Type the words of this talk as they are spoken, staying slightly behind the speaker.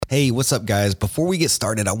Hey, what's up, guys? Before we get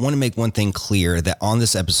started, I want to make one thing clear that on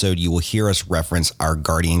this episode, you will hear us reference our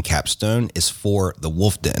Guardian Capstone is for the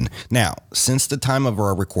Wolf Den. Now, since the time of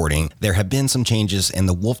our recording, there have been some changes and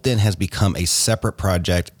the Wolf Den has become a separate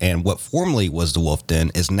project, and what formerly was the Wolf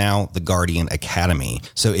Den is now the Guardian Academy.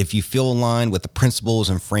 So if you feel aligned with the principles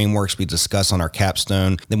and frameworks we discuss on our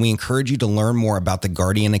Capstone, then we encourage you to learn more about the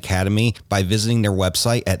Guardian Academy by visiting their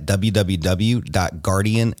website at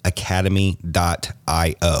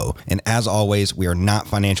www.guardianacademy.io. And as always, we are not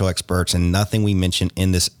financial experts and nothing we mention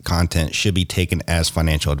in this content should be taken as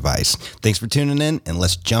financial advice. Thanks for tuning in, and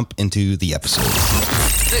let's jump into the episode.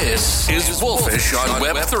 This is Wolfish on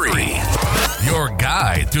Web3, your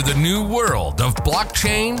guide through the new world of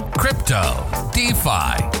blockchain, crypto,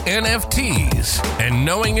 DeFi, NFTs, and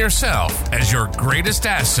knowing yourself as your greatest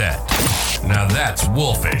asset. Now that's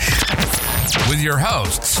Wolfish. With your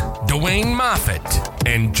hosts, Dwayne Moffitt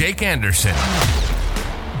and Jake Anderson.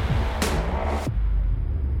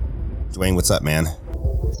 Dwayne, what's up, man?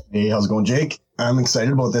 Hey, how's it going, Jake? I'm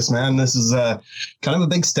excited about this, man. This is kind of a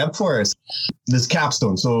big step for us. This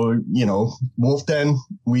Capstone. So, Wolf Den,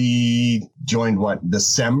 we joined,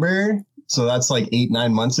 December? So that's like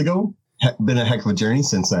 8-9 months ago. Been a heck of a journey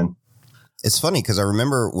since then. It's funny because I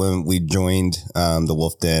remember when we joined the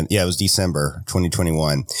Wolf Den. Yeah, it was December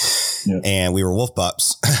 2021. Yeah. And we were Wolf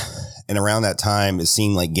Pups. And around that time, it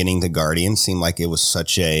seemed like getting to Guardian seemed like it was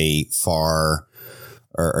such a far...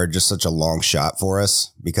 Or just such a long shot for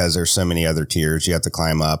us because there's so many other tiers you have to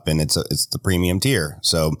climb up, and it's the premium tier.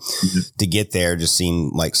 So to get there just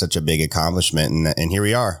seemed like such a big accomplishment. And here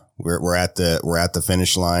we are. We're at the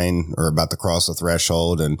finish line, or about to cross the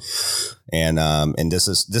threshold. And this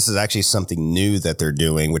is actually something new that they're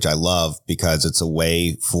doing, which I love because it's a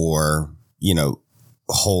way for,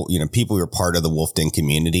 people who are part of the Wolf Den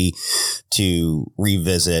community to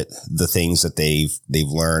revisit the things that they've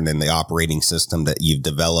learned and the operating system that you've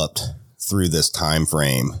developed through this time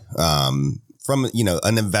frame, from,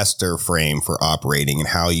 an investor frame for operating and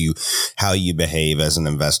how you behave as an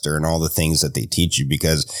investor and all the things that they teach you.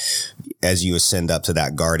 Because as you ascend up to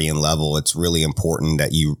that Guardian level, it's really important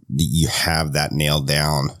that you have that nailed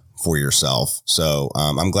down for yourself. So,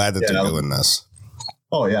 I'm glad that they're doing this.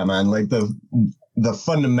 Oh yeah, man. Like the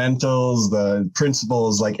fundamentals, the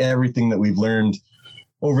principles, like everything that we've learned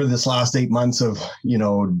over this last 8 months of,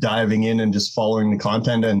 diving in and just following the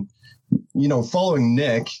content and, following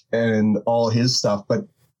Nick and all his stuff. But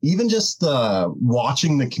even just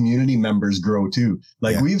watching the community members grow too.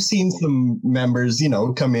 Like we've seen some members,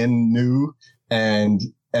 come in new and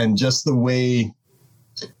just the way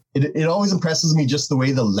it always impresses me, just the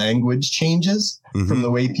way the language changes from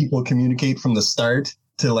the way people communicate from the start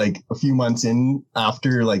to like a few months in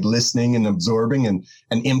after like listening and absorbing and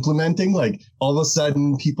implementing. Like all of a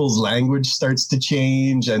sudden people's language starts to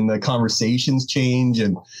change and the conversations change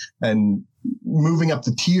and moving up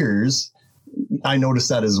the tiers. I noticed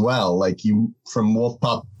that as well. Like you from Wolf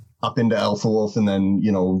Pup up into Alpha Wolf and then,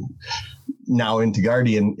 now into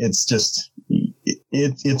Guardian. It's just,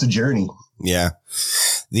 it's a journey. Yeah.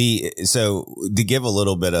 So to give a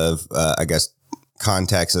little bit of,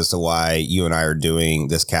 context as to why you and I are doing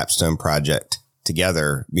this Capstone project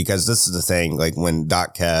together, because this is the thing, like when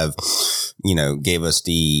Doc Kev, gave us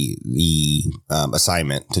the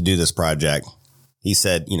assignment to do this project, he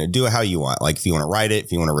said, do it how you want. Like if you want to write it,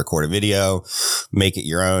 if you want to record a video, make it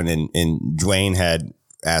your own. And Dwayne had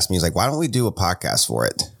asked me, he's like, why don't we do a podcast for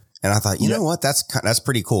it? And I thought, you know what, that's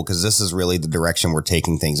pretty cool because this is really the direction we're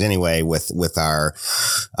taking things anyway with our,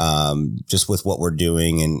 just with what we're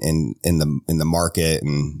doing in the market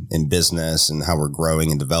and in business and how we're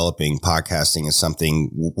growing and developing. Podcasting is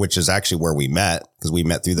something which is actually where we met, because we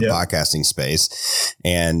met through the podcasting space.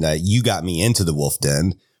 And you got me into the Wolf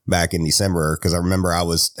Den back in December, because I remember I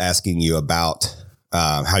was asking you about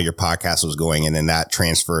how your podcast was going. And then that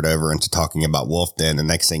transferred over into talking about Wolf Den. The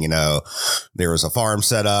next thing you know, there was a farm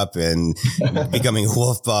set up and becoming a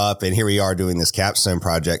Wolf Pup. And here we are doing this Capstone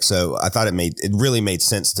project. So I thought it really made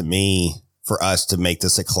sense to me for us to make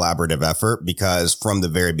this a collaborative effort, because from the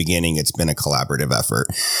very beginning, it's been a collaborative effort.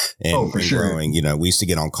 And, for sure. Growing, we used to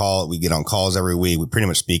get on call. We get on calls every week. We pretty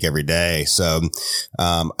much speak every day. So,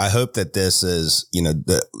 I hope that this is,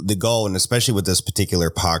 the goal, and especially with this particular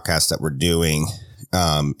podcast that we're doing,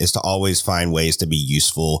 is to always find ways to be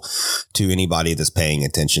useful to anybody that's paying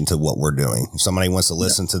attention to what we're doing. If somebody wants to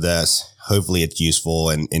listen to this, hopefully it's useful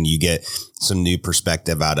and you get some new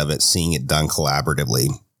perspective out of it, seeing it done collaboratively.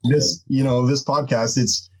 This podcast,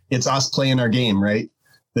 it's us playing our game, right?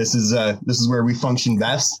 This is where we function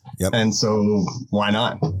best. Yep. And so why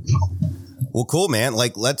not? Well, cool, man.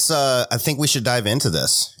 Like, let's, I think we should dive into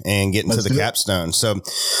this and get into the capstone. So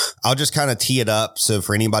I'll just kind of tee it up. So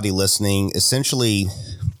for anybody listening, essentially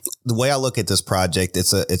the way I look at this project,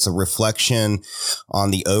 it's a reflection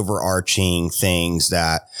on the overarching things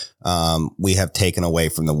that, we have taken away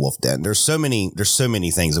from the Wolf Den. There's so many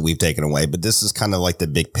things that we've taken away, but this is kind of like the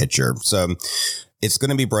big picture. So it's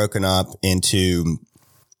going to be broken up into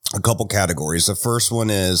a couple categories. The first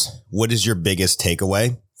one is, what is your biggest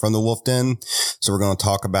takeaway from the Wolf Den? So we're going to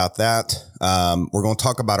talk about that. We're going to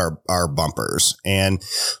talk about our bumpers and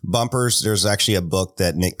bumpers. There's actually a book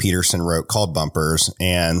that Nick Peterson wrote called Bumpers,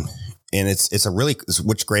 and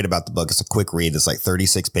what's great about the book. It's a quick read. It's like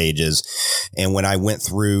 36 pages. And when I went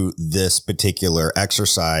through this particular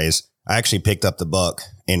exercise, I actually picked up the book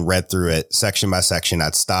and read through it section by section.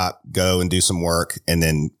 I'd stop, go and do some work. And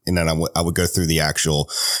then I would go through the actual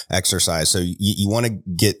exercise. So you want to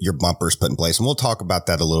get your bumpers put in place. And we'll talk about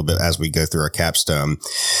that a little bit as we go through our capstone.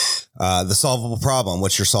 The solvable problem.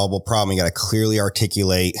 What's your solvable problem? You got to clearly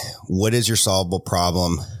articulate what is your solvable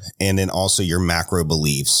problem, and then also your macro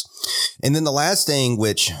beliefs. And then the last thing,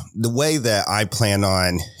 which the way that I plan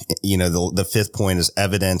on, the fifth point is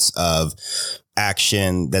evidence of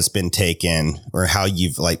action that's been taken, or how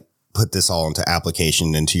you've like put this all into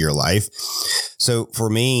application into your life. So for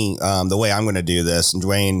me, the way I'm going to do this, and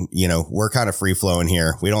Dwayne, we're kind of free flowing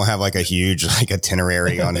here. We don't have like a huge like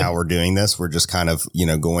itinerary on how we're doing this. We're just kind of,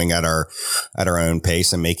 going at our own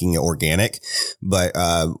pace and making it organic. But,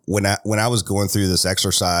 when I was going through this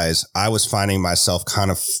exercise, I was finding myself kind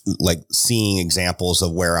of like seeing examples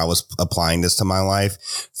of where I was applying this to my life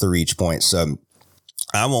through each point. So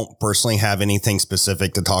I won't personally have anything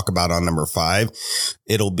specific to talk about on number 5.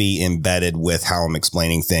 It'll be embedded with how I'm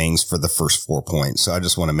explaining things for the first 4 points. So I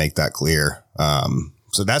just want to make that clear.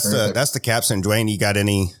 So that's the capstone. Dwayne, you got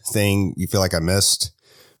anything you feel like I missed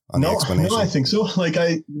on the explanation? No, I think so. Like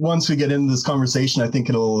once we get into this conversation, I think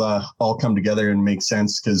it'll all come together and make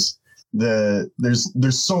sense, because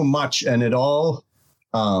there's so much, and it all,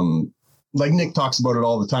 like Nick talks about it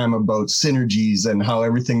all the time, about synergies and how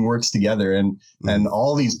everything works together, and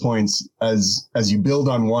all these points, as you build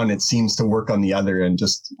on one, it seems to work on the other and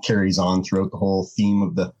just carries on throughout the whole theme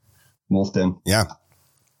of the Wolf Den. Yeah.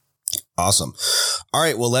 Awesome. All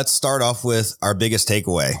right. Well, let's start off with our biggest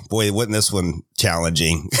takeaway. Boy, wasn't this one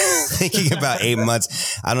challenging? Thinking about 8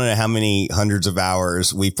 months. I don't know how many hundreds of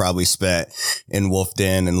hours we probably spent in Wolf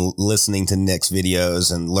Den and listening to Nick's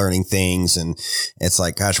videos and learning things. And it's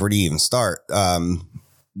like, gosh, where do you even start?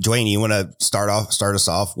 Dwayne, you want to start us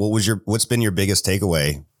off? What's been your biggest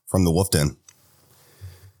takeaway from the Wolf Den?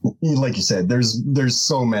 Like you said, there's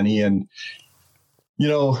so many, and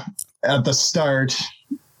at the start,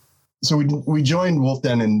 so we joined Wolf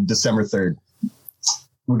Den in December 3rd.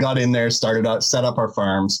 We got in there, started out, set up our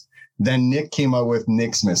farms. Then Nick came out with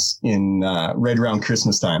Nixmas in right around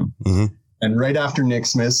Christmas time. Mm-hmm. And right after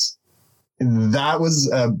Nixmas, that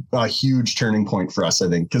was a huge turning point for us, I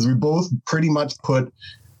think, because we both pretty much put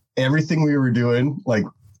everything we were doing like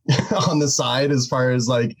on the side, as far as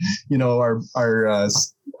like,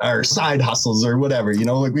 our side hustles or whatever,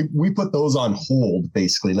 like we put those on hold,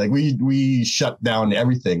 basically. Like we shut down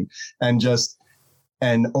everything and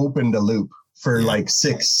opened a loop for like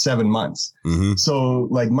 6-7 months. Mm-hmm. So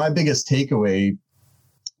like my biggest takeaway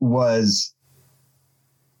was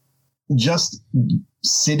just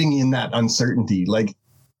sitting in that uncertainty. Like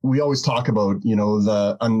we always talk about,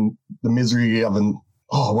 the misery of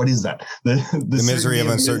what is that? The misery of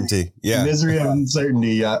uncertainty. Yeah. Misery of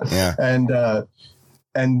uncertainty. Yeah. Yeah.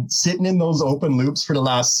 And sitting in those open loops for the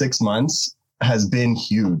last 6 months has been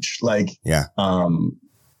huge. Like, yeah.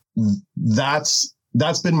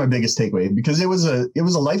 That's been my biggest takeaway, because it was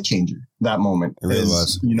a life changer, that moment. It really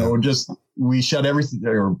was. Just we shut everything,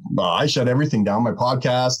 I shut everything down, my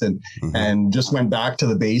podcast, and just went back to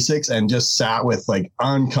the basics and just sat with like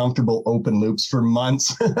uncomfortable open loops for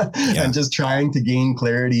months and just trying to gain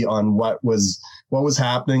clarity on what was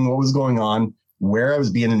happening, what was going on, where I was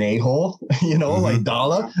being an a-hole, like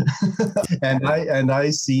Dala. and I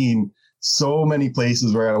seen so many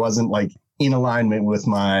places where I wasn't like in alignment with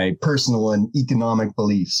my personal and economic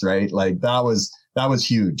beliefs, right? Like that was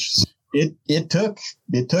huge. It took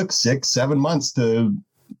 6-7 months to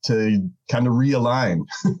kind of realign.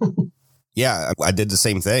 Yeah, I did the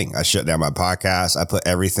same thing. I shut down my podcast. I put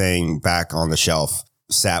everything back on the shelf,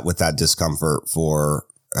 sat with that discomfort for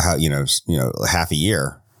half a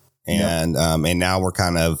year. And, and now we're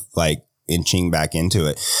kind of like inching back into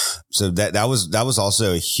it. So that was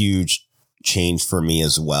also a huge change for me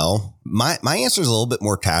as well. My answer is a little bit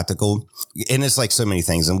more tactical, and it's like so many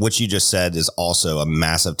things. And what you just said is also a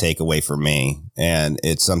massive takeaway for me. And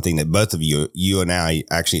it's something that both of you and I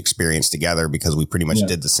actually experienced together, because we pretty much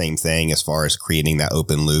did the same thing as far as creating that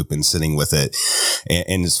open loop and sitting with it.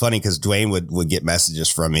 And it's funny because Dwayne would get messages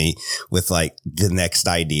from me with like the next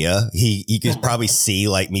idea. He could probably see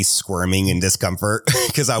like me squirming in discomfort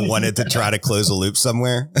because I wanted to try to close a loop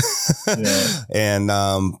somewhere. And,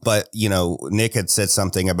 but you know, Nick had said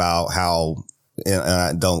something about how,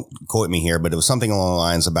 and don't quote me here, but it was something along the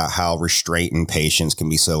lines about how restraint and patience can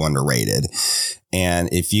be so underrated. And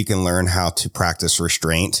if you can learn how to practice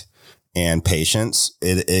restraint and patience,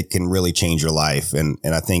 it can really change your life. And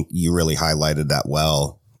I think you really highlighted that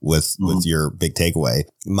well with your big takeaway.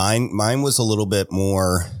 Mine was a little bit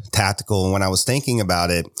more tactical. And when I was thinking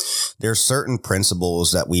about it, there's certain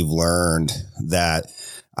principles that we've learned that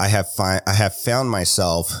I have found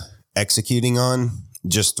myself executing on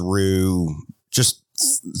just through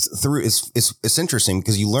it's interesting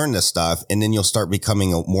because you learn this stuff and then you'll start becoming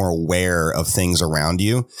more aware of things around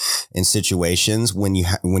you in situations when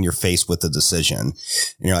you're faced with a decision, and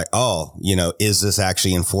you're like, oh, you know, is this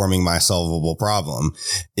actually informing my solvable problem?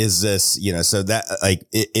 Is this, you know, so that like,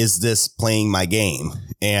 is this playing my game?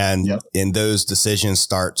 And those decisions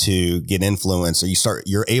start to get influenced, or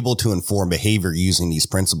you're able to inform behavior using these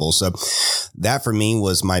principles. So that for me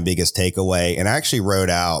was my biggest takeaway. And I actually wrote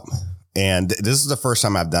out, and this is the first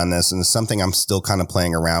time I've done this, and it's something I'm still kind of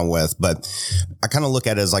playing around with, but I kind of look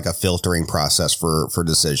at it as like a filtering process for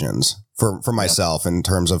decisions for myself in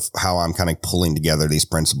terms of how I'm kind of pulling together these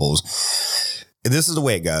principles. This is the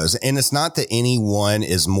way it goes. And it's not that any one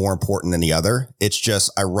is more important than the other. It's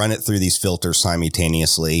just I run it through these filters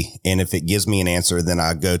simultaneously. And if it gives me an answer, then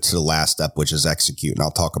I go to the last step, which is execute. And I'll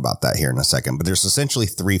talk about that here in a second. But there's essentially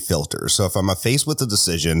 3 filters. So if I'm faced with a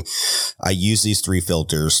decision, I use these 3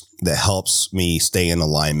 filters that helps me stay in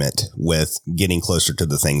alignment with getting closer to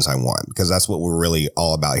the things I want. Because that's what we're really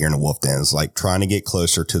all about here in the Wolf Den, is like trying to get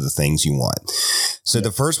closer to the things you want. So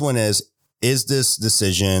the first one is this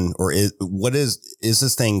decision, or is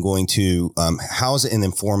this thing going to, how is it an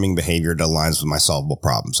informing behavior that aligns with my solvable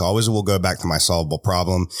problem? So always we'll go back to my solvable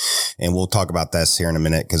problem, and we'll talk about this here in a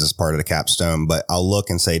minute because it's part of the capstone, but I'll look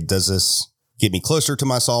and say, does this get me closer to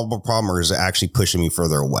my solvable problem, or is it actually pushing me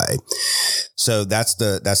further away? So that's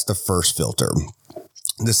the first filter.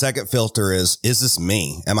 The second filter is this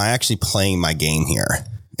me? Am I actually playing my game here?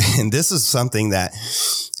 And this is something that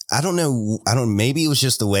I don't know, maybe it was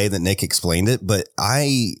just the way that Nick explained it, but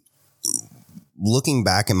looking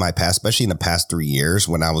back in my past, especially in the past 3 years,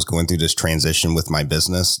 when I was going through this transition with my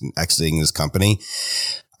business and exiting this company,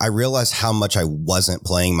 I realized how much I wasn't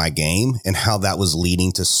playing my game and how that was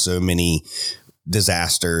leading to so many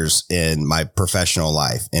disasters in my professional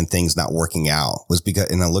life and things not working out. Was because,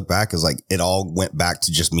 and I look back, is like, it all went back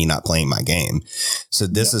to just me not playing my game. So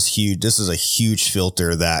this is huge. This is a huge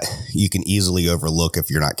filter that you can easily overlook if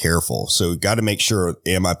you're not careful. So you got to make sure,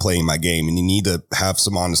 am I playing my game? And you need to have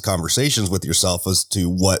some honest conversations with yourself as to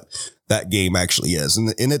what that game actually is.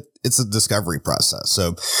 And it's a discovery process.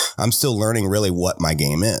 So I'm still learning really what my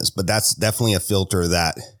game is, but that's definitely a filter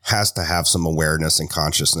that has to have some awareness and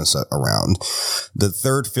consciousness around. The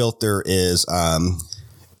third filter is,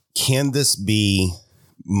 can this be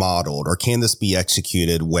modeled, or can this be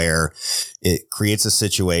executed where it creates a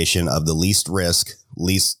situation of the least risk,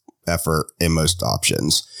 least effort, and most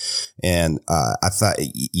options? And I thought,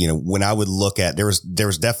 you know, when I would look at, there was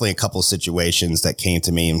definitely a couple of situations that came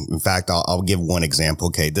to me. In fact, I'll give one example.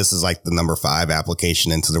 Okay, this is like the number 5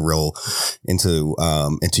 application into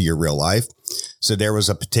your real life. So there was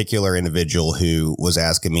a particular individual who was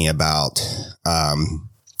asking me about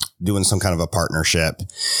doing some kind of a partnership,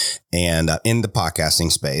 and in the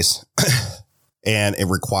podcasting space. And it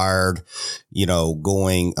required, you know,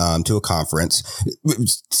 going to a conference. It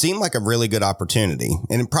seemed like a really good opportunity,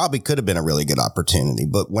 and it probably could have been a really good opportunity.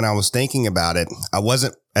 But when I was thinking about it, I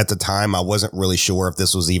wasn't really sure if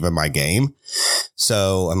this was even my game.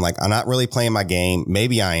 So I'm like, I'm not really playing my game.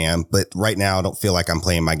 Maybe I am, but right now I don't feel like I'm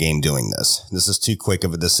playing my game doing this. This is too quick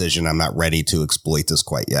of a decision. I'm not ready to exploit this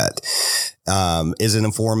quite yet. Is it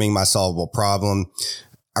informing my solvable problem?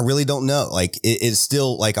 I really don't know. Like it's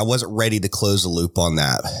still like, I wasn't ready to close the loop on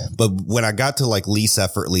that. But when I got to like least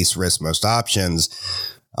effort, least risk, most options,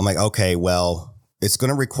 I'm like, okay, well, it's going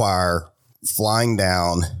to require flying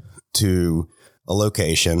down to a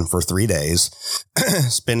location for 3 days,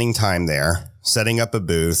 spending time there, setting up a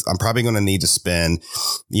booth. I'm probably going to need to spend,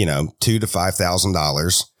 you know, $2,000 to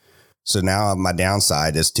 $5,000. So now my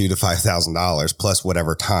downside is $2,000 to $5,000 plus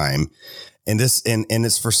whatever time. And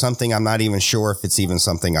it's for something I'm not even sure if it's even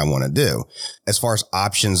something I want to do. As far as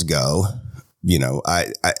options go,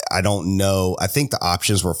 I don't know. I think the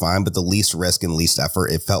options were fine, but the least risk and least effort,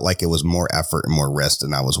 it felt like it was more effort and more risk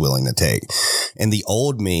than I was willing to take. And the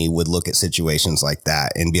old me would look at situations like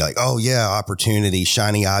that and be like, oh yeah, opportunity,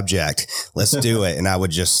 shiny object, let's do it. And I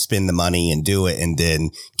would just spend the money and do it and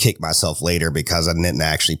then kick myself later because I didn't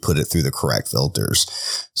actually put it through the correct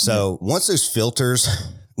filters. So once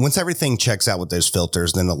everything checks out with those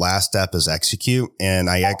filters, then the last step is execute.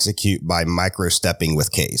 And I execute by micro stepping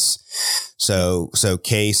with case. So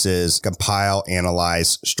case is compile,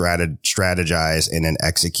 analyze, strategize, and then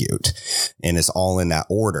execute. And it's all in that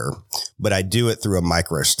order, but I do it through a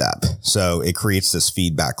micro step. So it creates this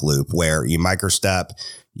feedback loop where you micro step,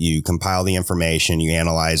 you compile the information, you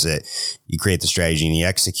analyze it, you create the strategy and you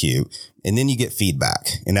execute, and then you get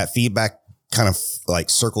feedback. And that feedback kind of like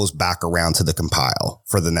circles back around to the compile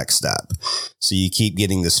for the next step. So you keep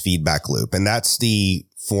getting this feedback loop. And that's the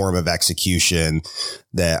form of execution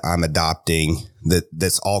that I'm adopting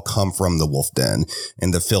that's all come from the Wolf Den,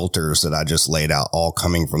 and the filters that I just laid out all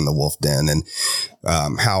coming from the Wolf Den, and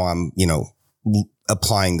how I'm,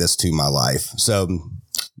 applying this to my life. So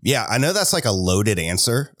yeah, I know that's like a loaded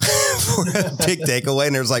answer for a big takeaway,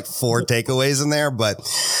 and there's like 4 takeaways in there, but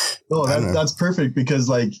that's perfect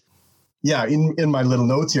because in my little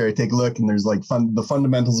notes here, I take a look and there's like the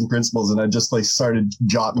fundamentals and principles, and I just like started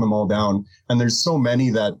jotting them all down. And there's so many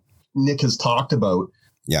that Nick has talked about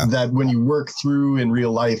that when you work through in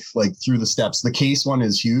real life, like through the steps, the case one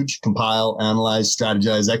is huge. Compile, analyze,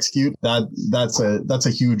 strategize, execute. That's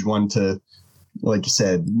a huge one to, like you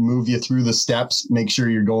said, move you through the steps, make sure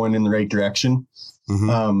you're going in the right direction.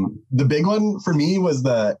 Mm-hmm. The big one for me was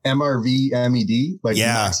the MRV MED,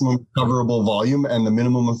 maximum recoverable volume and the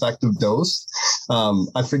minimum effective dose.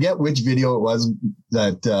 I forget which video it was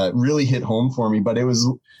that really hit home for me, but it was,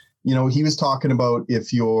 he was talking about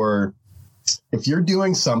if you're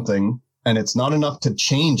doing something and it's not enough to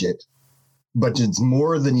change it, but it's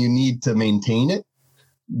more than you need to maintain it,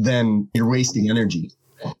 then you're wasting energy.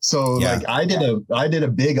 So I did a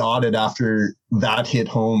big audit after that hit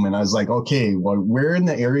home, and I was like, okay, well, where in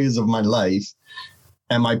the areas of my life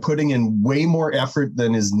am I putting in way more effort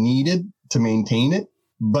than is needed to maintain it,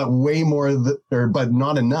 but way more, but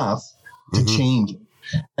not enough to change it.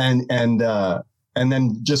 And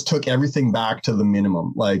then just took everything back to the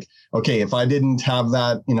minimum. Like, okay, if I didn't have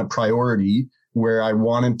that in a priority where I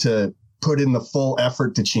wanted to put in the full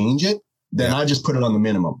effort to change it, then I just put it on the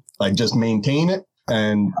minimum, like just maintain it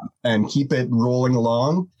and keep it rolling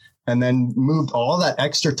along, and then moved all that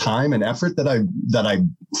extra time and effort that I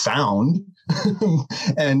found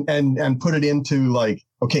and put it into like,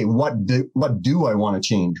 okay, what do I want to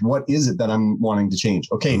change? What is it that I'm wanting to change?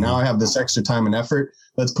 Okay, now I have this extra time and effort.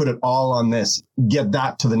 Let's put it all on this, get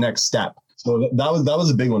that to the next step. So that was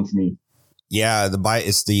a big one for me. Yeah,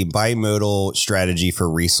 it's the bimodal strategy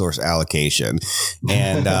for resource allocation,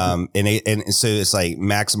 and and so it's like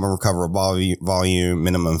maximum recoverable volume,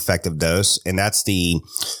 minimum effective dose, and that's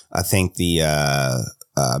I think the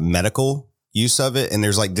medical use of it. And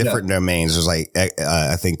there's like different domains. There's like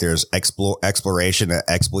I think there's exploration and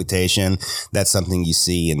exploitation. That's something you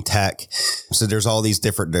see in tech. So there's all these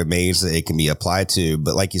different domains that it can be applied to.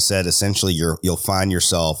 But like you said, essentially you'll find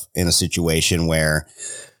yourself in a situation where.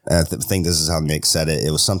 I think this is how Nick said it. It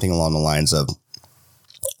was something along the lines of,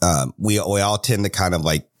 we all tend to kind of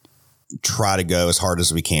like try to go as hard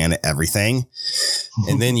as we can at everything.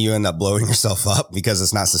 And then you end up blowing yourself up because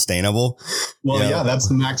it's not sustainable. Well, that's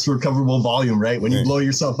the max recoverable volume, right? When you blow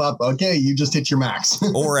yourself up, okay, you just hit your max.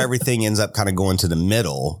 Or everything ends up kind of going to the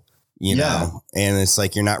middle. And it's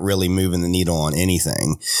like, you're not really moving the needle on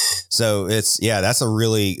anything. So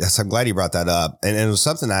I'm glad you brought that up. And it was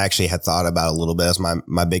something I actually had thought about a little bit as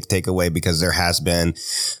my big takeaway, because there has been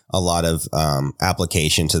a lot of,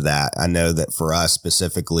 application to that. I know that for us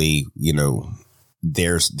specifically,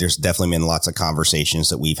 there's definitely been lots of conversations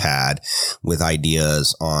that we've had with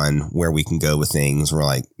ideas on where we can go with things. We're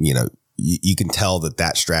like, you can tell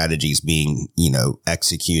that strategy is being,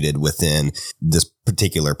 executed within this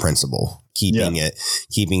particular principle, keeping the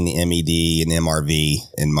MED and MRV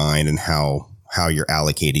in mind, and how you're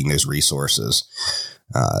allocating those resources.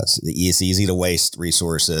 It's easy to waste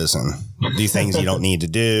resources and do things you don't need to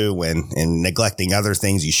do and neglecting other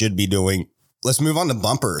things you should be doing. Let's move on to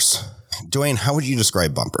bumpers. Dwayne, how would you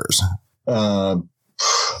describe bumpers? Wow.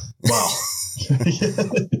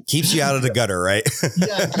 Keeps you out of the gutter, right?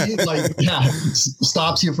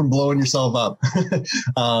 Stops you from blowing yourself up.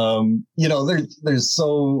 There's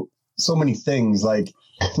so many things like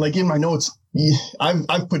in my notes,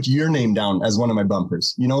 I've put your name down as one of my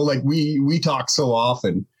bumpers. You know, like we talk so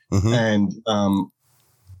often, and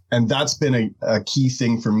that's been a key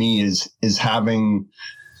thing for me is having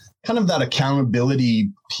kind of that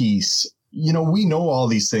accountability piece. You know, we know all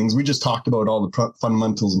these things. We just talked about all the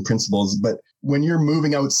fundamentals and principles, but when you're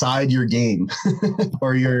moving outside your game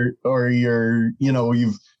or you're, you know,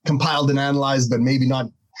 you've compiled and analyzed, but maybe not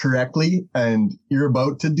correctly, and you're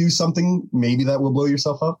about to do something, maybe that will blow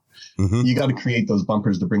yourself up. You got to create those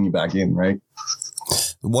bumpers to bring you back in, right?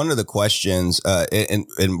 One of the questions, and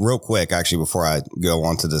real quick, actually, before I go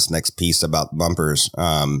on to this next piece about bumpers,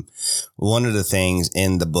 one of the things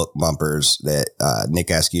in the book Bumpers that Nick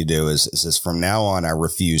asked you to do is says, from now on, I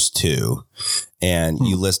refuse to, and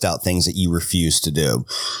you list out things that you refuse to do.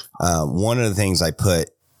 One of the things I put,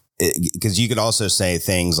 because you could also say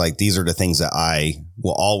things like, these are the things that I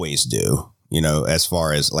will always do, you know, as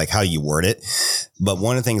far as like how you word it. But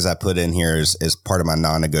one of the things I put in here is part of my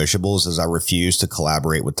non-negotiables is I refuse to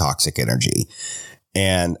collaborate with toxic energy.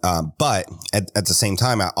 And, but at the same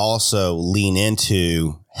time, I also lean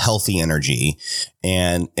into healthy energy.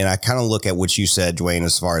 And I kind of look at what you said, Dwayne,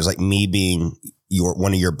 as far as like me being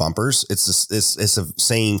one of your bumpers. It's the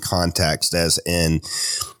same context as in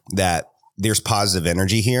that there's positive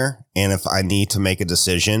energy here. And if I need to make a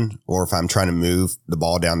decision or if I'm trying to move the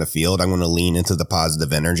ball down the field, I'm going to lean into the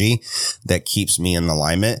positive energy that keeps me in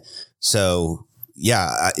alignment. So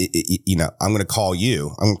yeah, you know, I'm going to call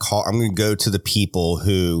you. I'm going to go to the people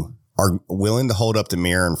who are willing to hold up the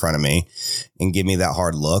mirror in front of me and give me that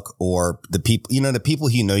hard look, or the people, you know, the people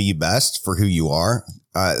who know you best for who you are.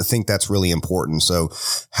 I think that's really important. So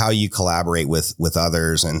how you collaborate with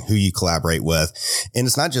others and who you collaborate with. And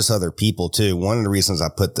it's not just other people too. One of the reasons I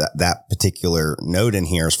put that particular note in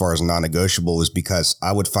here as far as non-negotiable is because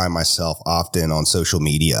I would find myself often on social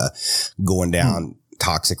media going down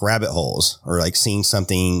toxic rabbit holes, or like seeing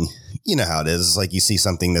something, you know how it is. It's like you see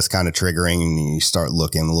something that's kind of triggering and you start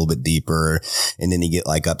looking a little bit deeper, and then you get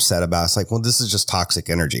like upset about it. It's like, well, this is just toxic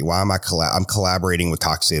energy. Why am I'm collaborating with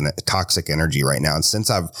toxic energy right now? And since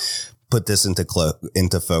I've put this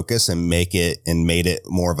into focus and made it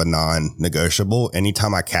more of a non-negotiable,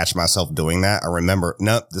 anytime I catch myself doing that, I remember,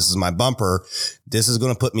 nope, this is my bumper. This is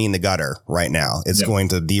going to put me in the gutter right now. It's going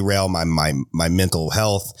to derail my mental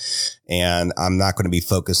health, and I'm not going to be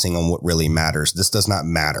focusing on what really matters. This does not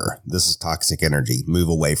matter. This is toxic energy. Move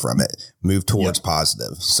away from it. Move towards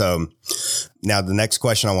positive. So now the next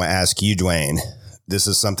question I want to ask you, Dwayne, this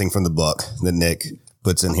is something from the book that Nick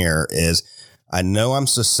puts in here is, I know I'm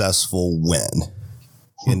successful when,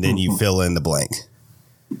 and then you fill in the blank.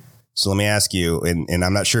 So let me ask you, and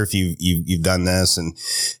I'm not sure if you've done this, and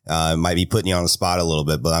might be putting you on the spot a little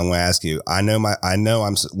bit, but I'm going to ask you.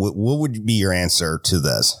 What would be your answer to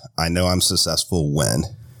this? I know I'm successful when.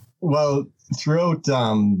 Well, throughout,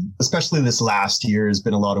 especially this last year, has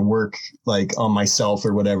been a lot of work, like on myself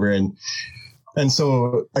or whatever, and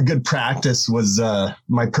so a good practice was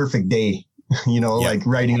my perfect day. You know, like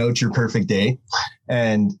writing out your perfect day.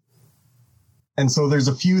 And so there's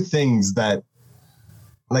a few things that,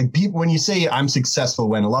 like, people, when you say I'm successful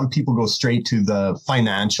when, a lot of people go straight to the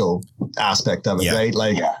financial aspect of it, right?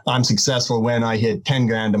 Like I'm successful when I hit 10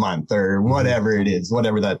 grand a month or whatever it is,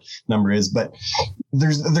 whatever that number is. But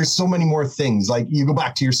there's so many more things. Like you go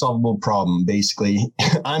back to your solvable problem, basically.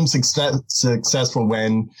 I'm successful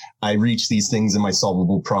when I reach these things in my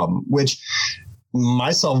solvable problem, which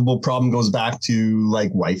my solvable problem goes back to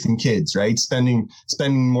like wife and kids, right? Spending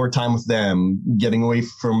more time with them, getting away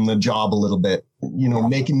from the job a little bit, you know,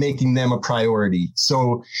 making them a priority.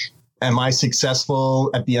 So am I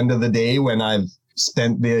successful at the end of the day when I've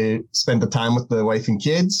spent the time with the wife and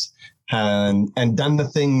kids and done the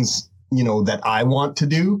things, you know, that I want to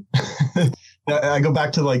do? I go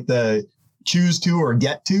back to like the choose to or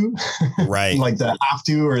get to, right? Like the have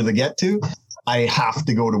to or the get to. I have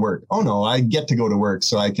to go to work. Oh no, I get to go to work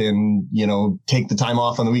so I can, you know, take the time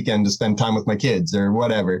off on the weekend to spend time with my kids or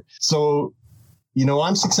whatever. So, you know,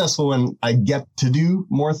 I'm successful when I get to do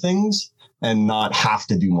more things and not have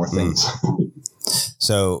to do more things.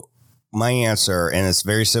 So my answer, and it's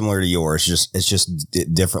very similar to yours, it's just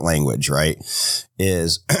different language, right?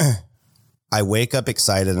 Is I wake up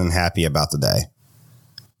excited and happy about the day.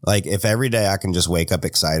 Like if every day I can just wake up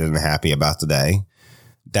excited and happy about the day,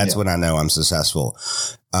 that's when I know I'm successful.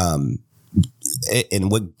 And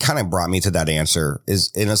what kind of brought me to that answer is,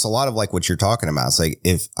 and it's a lot of like what you're talking about. It's like,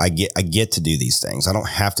 if I get to do these things, I don't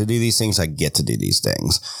have to do these things. I get to do these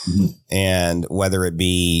things. Mm-hmm. And whether it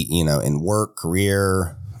be, you know, in work,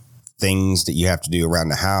 career, things that you have to do around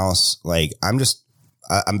the house, like I'm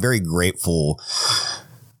very grateful.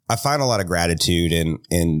 I find a lot of gratitude in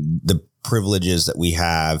the privileges that we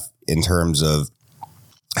have in terms of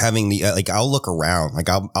having the, like, I'll look around, like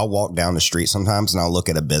I'll walk down the street sometimes and I'll look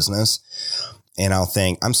at a business and I'll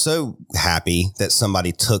think, I'm so happy that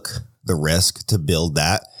somebody took the risk to build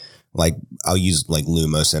that. Like, I'll use like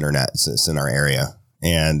Lumos Internet. It's in our area.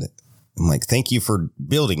 And I'm like, thank you for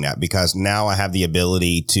building that, because now I have the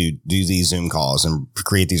ability to do these Zoom calls and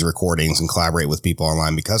create these recordings and collaborate with people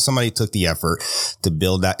online because somebody took the effort to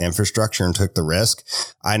build that infrastructure and took the risk.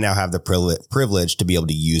 I now have the privilege to be able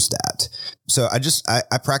to use that. So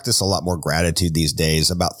I practice a lot more gratitude these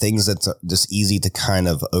days about things that's just easy to kind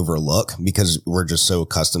of overlook because we're just so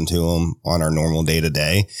accustomed to them on our normal day to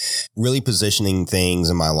day. Really positioning things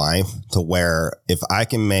in my life to where if I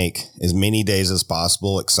can make as many days as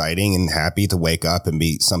possible exciting and happy to wake up and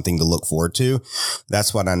be something to look forward to,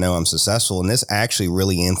 that's what I know I'm successful. And this actually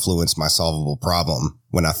really influenced my solvable problem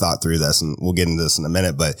when I thought through this, and we'll get into this in a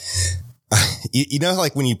minute, but you know,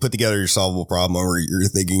 like when you put together your solvable problem or you're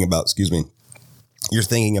thinking about, you're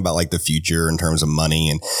thinking about like the future in terms of money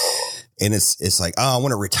and it's like, oh, I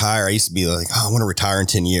want to retire. I used to be like, oh, I want to retire in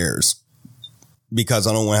 10 years because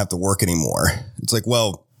I don't want to have to work anymore. It's like,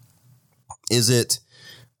 well,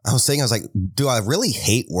 I was like, do I really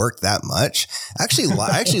hate work that much? I actually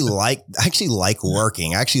like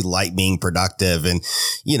working. I actually like being productive. And,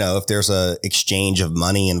 you know, if there's a exchange of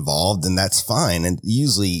money involved, then that's fine. And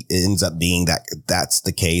usually it ends up being that that's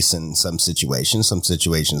the case in some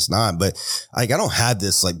situations not. But like, I don't have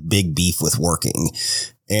this like big beef with working.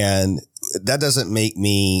 And that doesn't make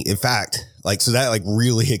me, in fact, like, so that like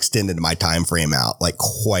really extended my time frame out like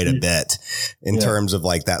quite a bit in terms of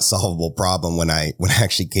like that solvable problem when I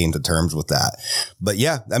actually came to terms with that. But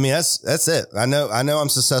yeah, I mean, that's it. I know I'm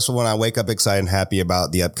successful when I wake up excited and happy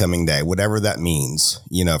about the upcoming day, whatever that means,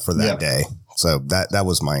 you know, for that day. So that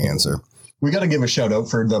was my answer. We got to give a shout out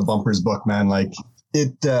for the Bumpers book, man. Like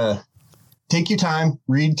take your time,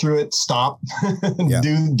 read through it, stop,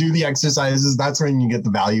 do the exercises. That's when you get the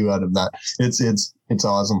value out of that. It's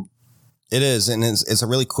awesome. It is. And it's a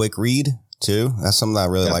really quick read too. That's something that I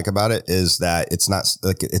really like about it is that it's not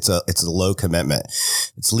like it's a low commitment.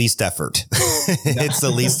 It's least effort. It's the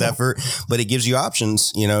least effort, but it gives you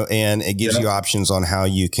options, you know, and it gives you options on how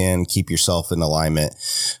you can keep yourself in alignment.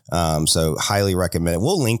 So highly recommend it.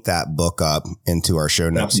 We'll link that book up into our show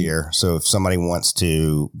notes here. So if somebody wants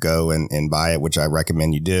to go and buy it, which I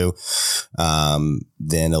recommend you do,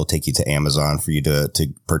 then it'll take you to Amazon for you to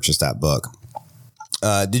purchase that book.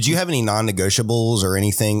 Did you have any non-negotiables or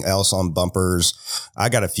anything else on Bumpers? I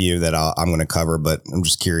got a few that I'm going to cover, but I'm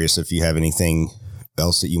just curious if you have anything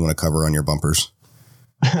else that you want to cover on your Bumpers.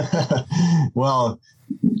 Well,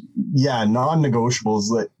 yeah,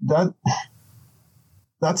 non-negotiables.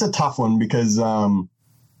 That's a tough one because,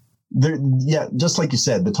 just like you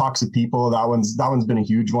said, the toxic people, that one's been a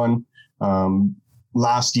huge one.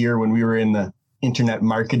 Last year when we were in the internet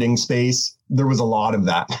marketing space, there was a lot of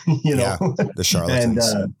that, you know, the charlatans.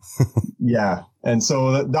 And, and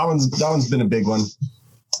so that one's been a big one.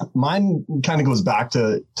 Mine kind of goes back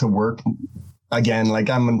to work again. Like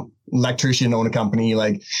I'm an electrician, own a company,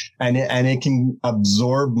 like, and it can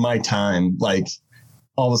absorb my time. Like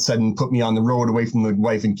all of a sudden put me on the road away from the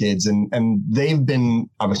wife and kids. And they've been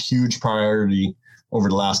of a huge priority over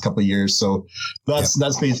the last couple of years. So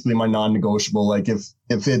that's basically my non-negotiable. Like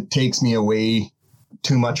if it takes me away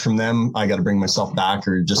too much from them, I got to bring myself back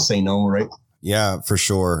or just say no. Right. Yeah, for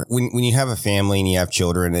sure. When you have a family and you have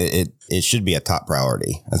children, it should be a top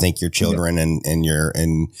priority. I think your children and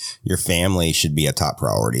your family should be a top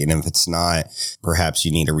priority. And if it's not, perhaps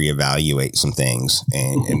you need to reevaluate some things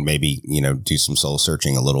and maybe, you know, do some soul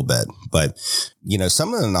searching a little bit. But, you know,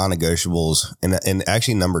 some of the non-negotiables and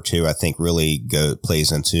actually number 2, I think really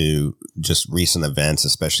plays into just recent events,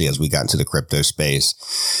 especially as we got into the crypto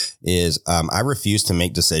space is, I refuse to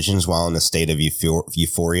make decisions while in a state of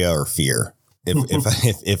euphoria or fear.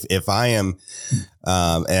 If I am,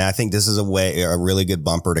 and I think this is a really good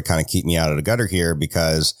bumper to kind of keep me out of the gutter here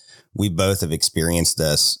because we both have experienced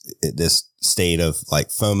this state of like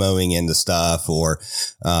FOMOing into stuff or,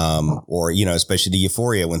 you know, especially the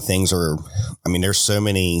euphoria when things are, I mean, there's so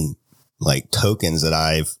many like tokens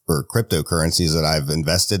or cryptocurrencies that I've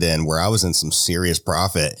invested in where I was in some serious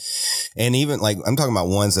profit. And even like, I'm talking about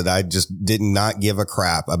ones that I just did not give a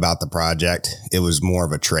crap about the project. It was more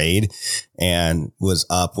of a trade and was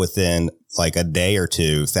up within like a day or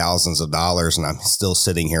two, thousands of dollars. And I'm still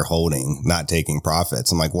sitting here holding, not taking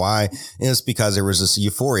profits. I'm like, why? And it's because there was this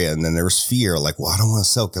euphoria and then there was fear. Like, well, I don't want to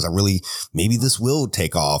sell because maybe this will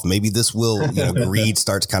take off. Maybe this will, you know, greed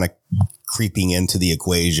starts kind of creeping into the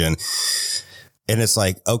equation. And it's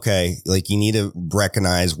like, okay, like you need to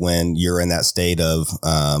recognize when you're in that state of,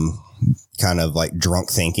 kind of like drunk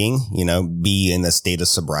thinking, be in a state of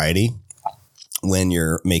sobriety when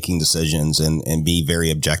you're making decisions and be very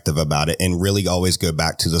objective about it and really always go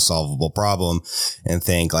back to the solvable problem and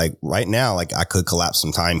think like right now, like I could collapse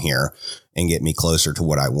some time here and get me closer to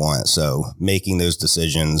what I want. So making those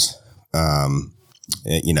decisions,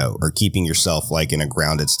 or keeping yourself like in a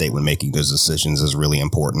grounded state when making those decisions is really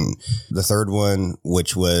important. The third one,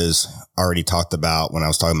 which was already talked about when I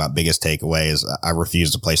was talking about biggest takeaway, is I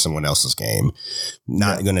refuse to play someone else's game.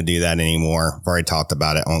 Not going to do that anymore. I've already talked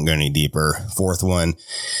about it. I won't go any deeper. Fourth one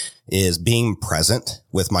is being present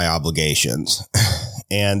with my obligations.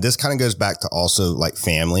 And this kind of goes back to also like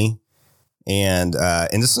family. And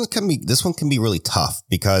this one can be really tough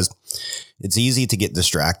because it's easy to get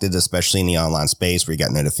distracted, especially in the online space where you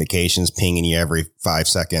got notifications pinging you every 5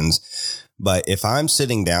 seconds. But if I'm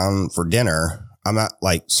sitting down for dinner, I'm not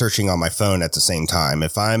like searching on my phone at the same time.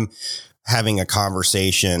 If I'm having a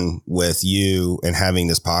conversation with you and having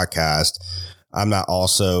this podcast, I'm not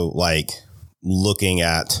also like looking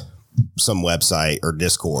at some website or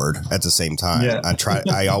Discord at the same time. Yeah.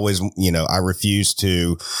 I always, I refuse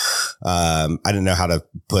to, I don't know how to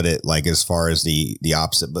put it like as far as the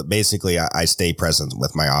opposite, but basically I stay present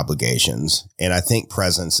with my obligations. And I think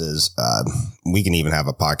presence is, we can even have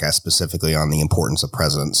a podcast specifically on the importance of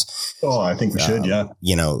presence. Oh, I think we should. Yeah.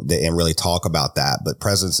 And really talk about that. But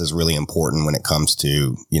presence is really important when it comes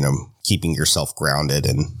to, keeping yourself grounded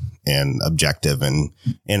and objective and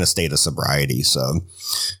in a state of sobriety. So,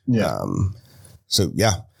 let's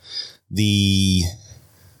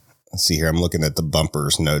see here. I'm looking at the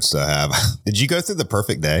bumpers notes I have. Did you go through the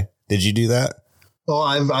perfect day? Did you do that? Oh,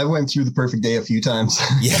 I went through the perfect day a few times.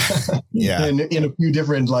 Yeah. Yeah. in a few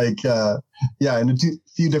different, in a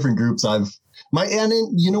few different groups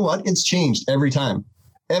you know what? It's changed every time.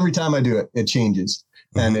 Every time I do it, it changes.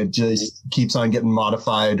 And it just keeps on getting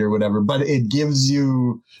modified or whatever. But it gives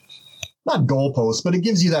you not goalposts, but it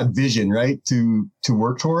gives you that vision, right? To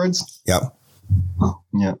work towards. Yep.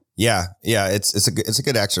 Yeah. Yeah. Yeah. It's a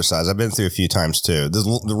good exercise. I've been through a few times too.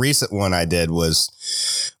 The recent one I did was,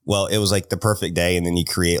 it was like the perfect day. And then you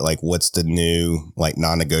create like, what's the new like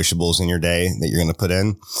non-negotiables in your day that you're going to put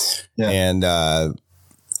in. Yeah. And,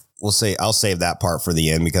 I'll save that part for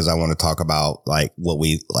the end because I want to talk about like what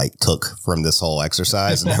we like took from this whole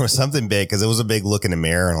exercise. And there was something big because it was a big look in the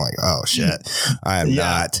mirror and I'm like, oh shit, I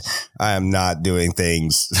am not doing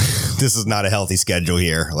things. This is not a healthy schedule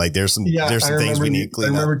here. Like there's some things we need to clean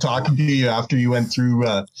up. I remember talking to you after you went through,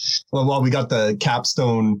 we got the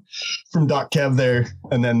Capstone from Doc Kev there.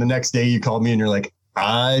 And then the next day you called me and you're like,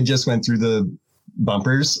 I just went through the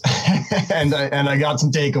bumpers and I got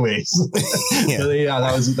some takeaways.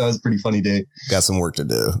 That was a pretty funny day. Got some work to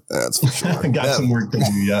do. That's for sure. Some work to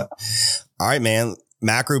do. Yeah. All right, man.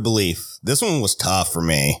 Macro belief. This one was tough for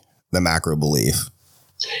me. The macro belief.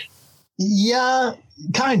 Yeah,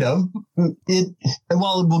 kind of.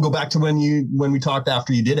 We'll go back to when we talked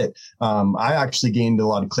after you did it. I actually gained a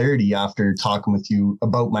lot of clarity after talking with you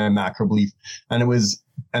about my macro belief, and it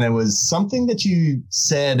was something that you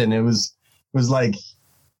said, and it was like,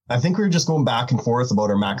 I think we were just going back and forth about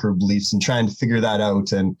our macro beliefs and trying to figure that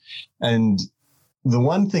out. And the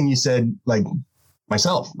one thing you said, like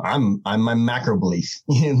myself, I'm my macro belief,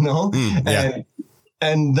 yeah.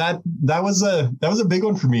 And that was a big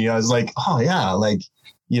one for me. I was like, oh yeah, like,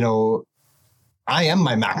 I am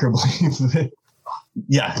my macro belief.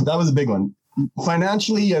 Yeah, that was a big one.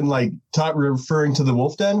 Financially and like referring to the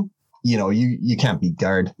wolf den, you can't beat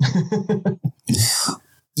guard.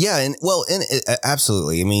 Yeah.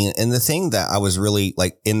 Absolutely. I mean, and the thing that I was really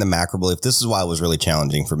like in the macro belief, this is why it was really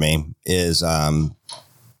challenging for me is, I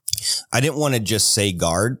didn't want to just say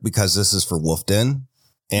guard because this is for wolf den.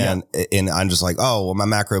 And I'm just like, oh, well, my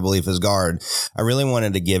macro belief is guard. I really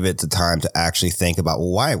wanted to give it the time to actually think about,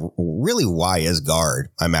 well, why is guard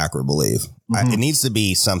my macro belief? It needs to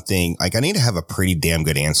be something like I need to have a pretty damn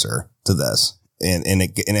good answer to this. And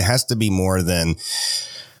it has to be more than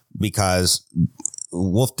because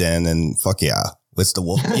wolf den and fuck yeah, it's the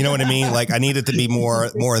wolf. You know what I mean? Like I need it to be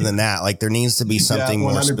more than that. Like there needs to be something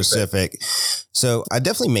more specific. So I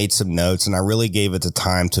definitely made some notes and I really gave it the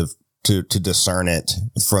time to discern it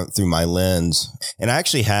through my lens. And I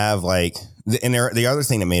actually have like, the other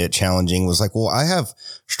thing that made it challenging was like, well, I have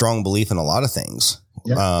strong belief in a lot of things.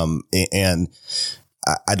 Yeah. And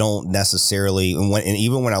I don't necessarily, and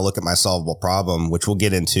even when I look at my solvable problem, which we'll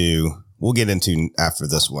get into after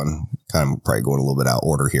this one, kind of probably going a little bit out of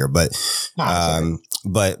order here, but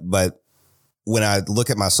when I look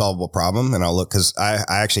at my solvable problem and cause I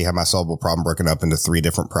actually have my solvable problem broken up into 3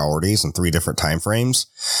 different priorities and 3 different time frames.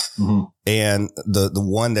 Mm-hmm. And the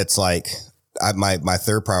one that's like, my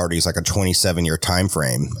third priority is like a 27-year time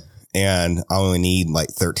frame, and I only need like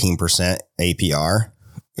 13% APR,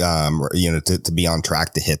 to be on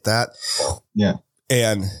track to hit that. Yeah.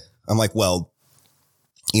 And I'm like, well,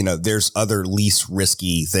 there's other least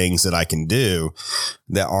risky things that I can do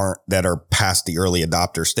that are past the early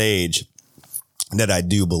adopter stage that I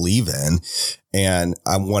do believe in. And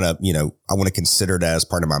I want to consider that as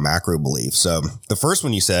part of my macro belief. So the first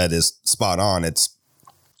one you said is spot on.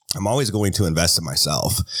 I'm always going to invest in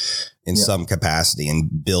myself in some capacity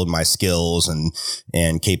and build my skills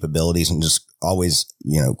and capabilities, and just always,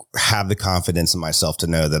 have the confidence in myself to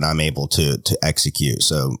know that I'm able to execute.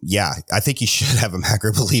 So yeah, I think you should have a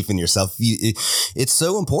macro belief in yourself. It's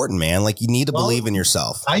so important, man. Like, you need to believe in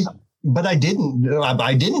yourself. But I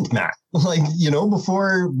didn't, Matt. Like,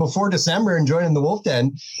 before December and joining the Wolf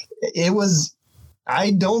Den,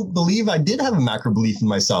 I don't believe I did have a macro belief in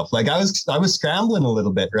myself. Like, I was scrambling a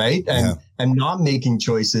little bit, right? And not making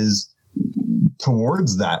choices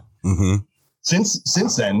towards that. Mm-hmm.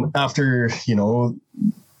 Since then, after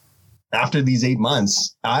these 8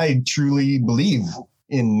 months, I truly believe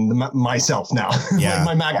in myself now. Yeah. Like,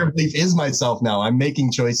 my macro belief is myself now. I'm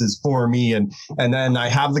making choices for me. And then I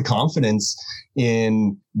have the confidence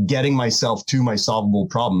in getting myself to my solvable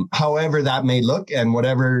problem, however that may look, and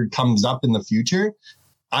whatever comes up in the future.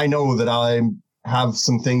 I know that I have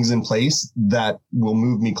some things in place that will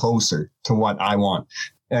move me closer to what I want.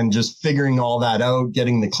 And just figuring all that out,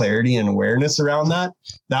 getting the clarity and awareness around that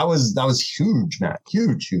was huge, Matt.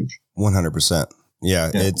 Huge. 100%.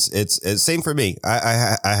 Yeah. It's same for me.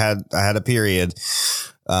 I had a period,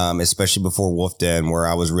 especially before Wolf Den, where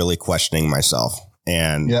I was really questioning myself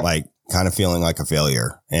and like kind of feeling like a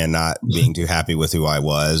failure and not being too happy with who I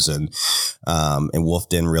was. And Wolf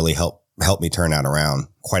Den really helped me turn that around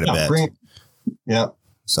quite a bit. That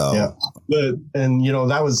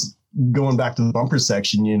was going back to the bumper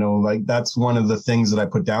section, like, that's one of the things that I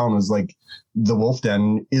put down was like, the Wolf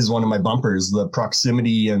Den is one of my bumpers. The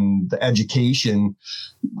proximity and the education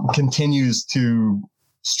continues to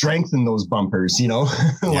strengthen those bumpers,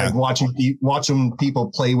 like watching people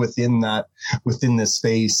play within this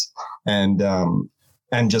space, and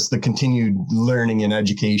just the continued learning and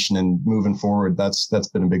education and moving forward. That's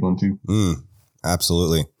been a big one too.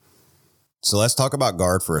 Absolutely. So let's talk about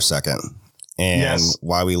guard for a second. And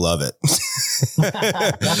why we love it.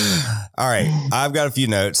 All right. I've got a few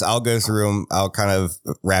notes. I'll go through them. I'll kind of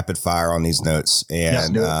rapid fire on these notes.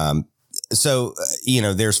 And so,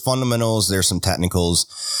 there's fundamentals, there's some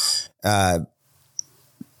technicals.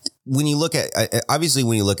 When you look at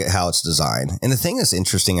how it's designed, and the thing that's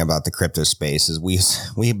interesting about the crypto space is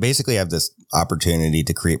we basically have this opportunity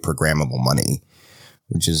to create programmable money,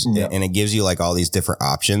 which is, and it gives you like all these different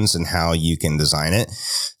options and how you can design it.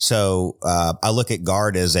 So, I look at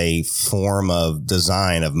guard as a form of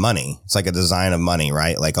design of money. It's like a design of money,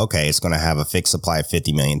 right? Like, okay, it's going to have a fixed supply of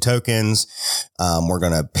 50 million tokens. We're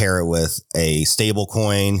going to pair it with a stable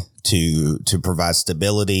coin to provide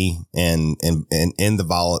stability in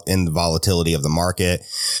the volatility of the market.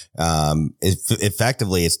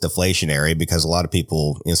 Effectively, it's deflationary because a lot of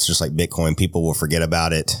people, it's just like Bitcoin, people will forget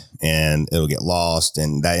about it and it'll get lost,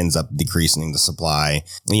 and that ends up decreasing the supply.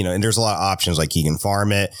 And there's a lot of options, like you can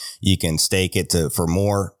farm it, you can stake it for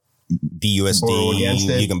more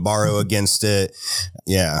BUSD, you can borrow against it.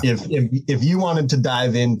 Yeah. If you wanted to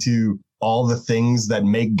dive into all the things that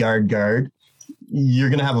make guard, you're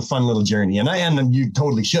going to have a fun little journey. And you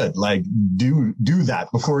totally should, like, do that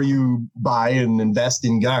before you buy and invest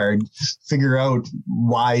in guard. Figure out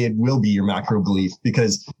why it will be your macro belief,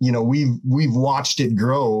 because, we've watched it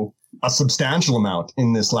grow a substantial amount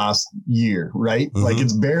in this last year, right? Mm-hmm. Like,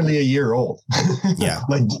 it's barely a year old. Yeah.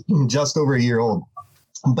 Like, just over a year old,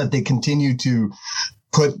 but they continue to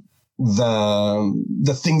put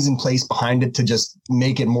the things in place behind it to just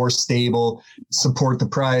make it more stable, support the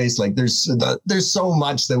price. Like, there's so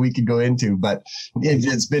much that we could go into, but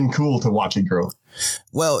it's been cool to watch it grow.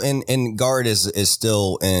 Well, and guard is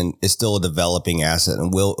still a developing asset,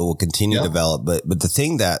 and will continue to develop. But the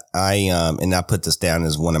thing that I put this down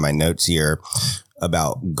as one of my notes here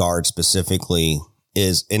about guard specifically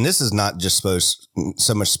is, and this is not just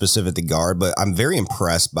so much specific to guard, but I'm very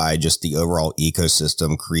impressed by just the overall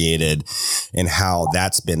ecosystem created and how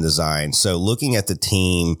that's been designed. So looking at the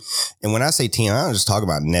team, and when I say team, I don't just talk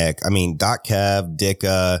about Nick. I mean, Kev,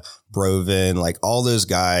 Dicka, Broven, like all those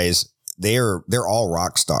guys, they're all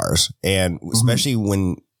rock stars. And especially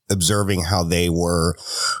when observing how they were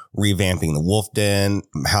revamping the Wolf Den,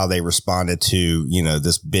 how they responded to,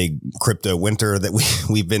 this big crypto winter that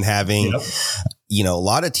we've been having. Yep. A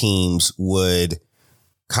lot of teams would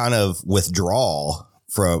kind of withdraw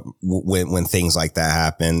from when things like that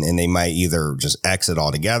happen, and they might either just exit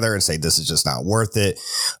altogether and say, this is just not worth it,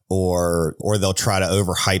 or they'll try to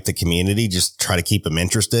overhype the community, just try to keep them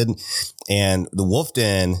interested. And the Wolf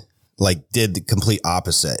Den did the complete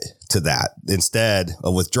opposite to that. Instead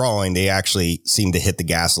of withdrawing, they actually seemed to hit the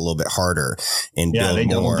gas a little bit harder and build more. They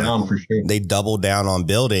doubled down for sure. They doubled down on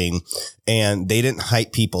building, and they didn't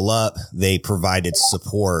hype people up. They provided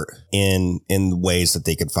support in ways that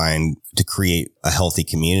they could find to create a healthy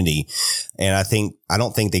community. And I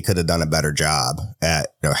don't think they could have done a better job at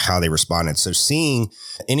how they responded. So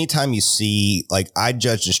anytime you see, I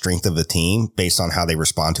judge the strength of a team based on how they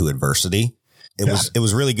respond to adversity. It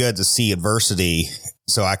was really good to see adversity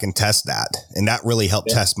so I can test that. And that really helped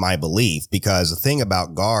test my belief, because the thing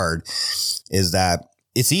about Guard is that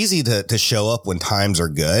it's easy to show up when times are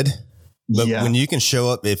good. But when you can show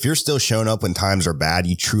up, if you're still showing up when times are bad,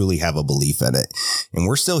 you truly have a belief in it. And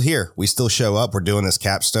we're still here. We still show up. We're doing this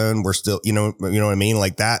Capstone. We're still, you know what I mean?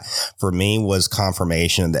 That for me was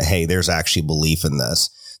confirmation that, hey, there's actually belief in this.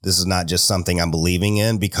 This is not just something I'm believing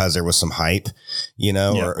in because there was some hype, or you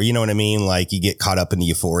know what I mean? You get caught up in the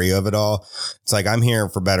euphoria of it all. It's I'm here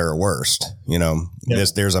for better or worse,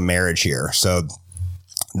 there's a marriage here. So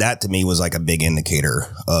that to me was a big indicator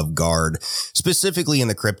of Guard, specifically in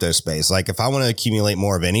the crypto space. If I want to accumulate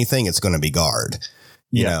more of anything, it's going to be Guard.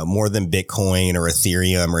 More than Bitcoin or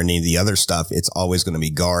Ethereum or any of the other stuff, it's always going to be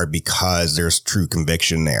Guard, because there's true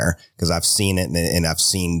conviction there. Because I've seen it, and I've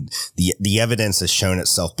seen the evidence has shown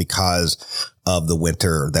itself because of the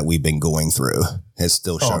winter that we've been going through has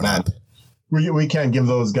still shown up. We can't give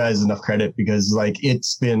those guys enough credit, because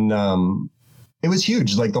it's been, it was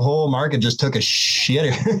huge. The whole market just took a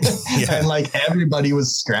shitter and everybody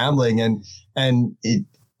was scrambling, and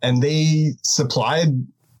they supplied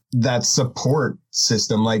that support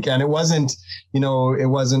system. And it wasn't,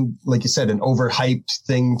 like you said, an overhyped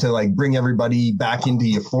thing to bring everybody back into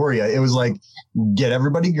euphoria. It was get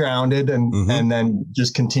everybody grounded and then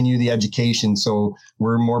just continue the education. So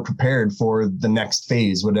we're more prepared for the next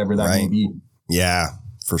phase, whatever that may be. Yeah,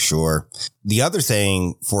 for sure. The other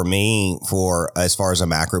thing for me, as far as a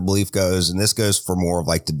macro belief goes, and this goes for more of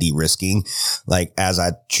the de-risking, as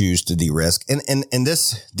I choose to de-risk, and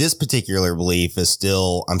this particular belief is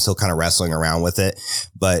I'm still kind of wrestling around with it,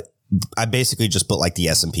 but I basically just put the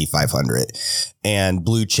S&P 500 and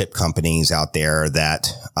blue chip companies out there that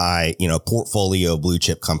portfolio blue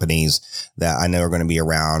chip companies that I know are going to be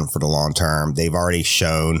around for the long term. They've already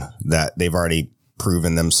shown that they've already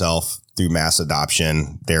proven themselves through mass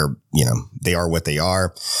adoption. They are what they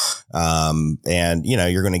are. And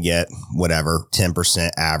you're going to get whatever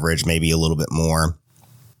 10% average, maybe a little bit more,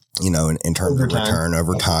 in terms of return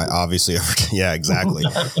over time, obviously. Yeah, exactly.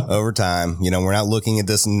 Over time, we're not looking at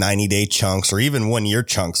this 90-day chunks or even 1 year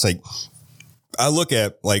chunks. I look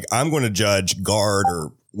at I'm going to judge Guard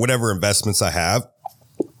or whatever investments I have,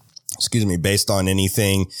 based on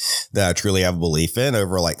anything that I truly have a belief in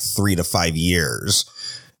over 3 to 5 years.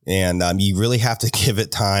 And you really have to give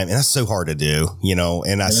it time. And that's so hard to do,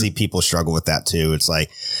 and I see people struggle with that too. It's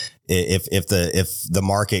if the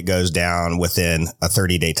market goes down within a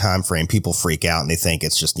 30-day time frame, people freak out and they think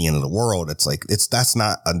it's just the end of the world. That's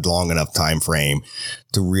not a long enough time frame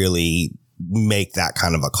to really make that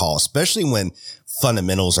kind of a call, especially when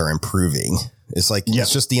fundamentals are improving. It's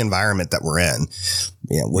it's just the environment that we're in.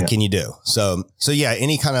 What can you do? So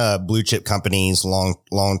any kind of blue chip companies,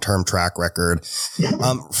 long-term track record.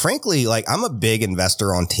 Frankly, I'm a big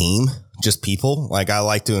investor on team, just people. I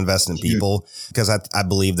like to invest in people because I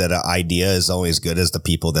believe that an idea is always good as the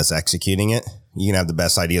people that's executing it. You can have the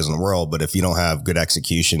best ideas in the world, but if you don't have good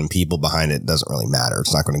execution and people behind it, it doesn't really matter.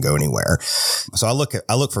 It's not going to go anywhere. So I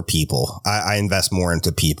look for people. I invest more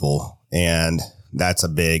into people, and that's a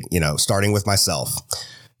big, starting with myself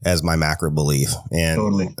as my macro belief.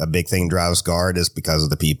 And a big thing drives Guard is because of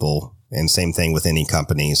the people. And same thing with any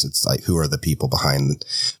companies. It's who are the people behind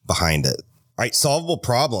it? All right. Solvable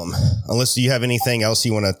problem. Unless you have anything else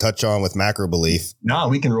you want to touch on with macro belief. No,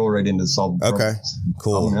 we can roll right into solvable. Okay,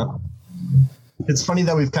 cool. It's funny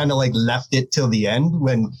that we've kind of left it till the end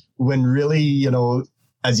when really,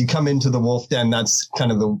 as you come into the Wolf Den, that's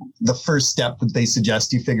kind of the first step that they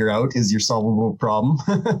suggest you figure out is your solvable problem.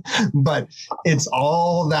 But it's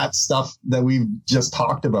all that stuff that we've just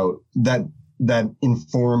talked about that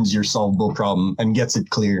informs your solvable problem and gets it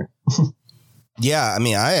clear. Yeah.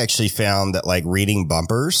 I actually found that reading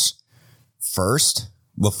bumpers first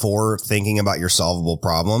before thinking about your solvable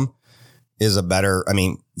problem is a better,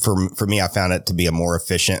 for me, I found it to be a more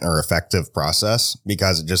efficient or effective process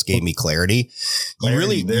because it just gave me clarity. You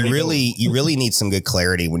really need some good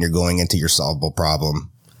clarity when you're going into your solvable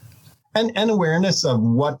problem. and awareness of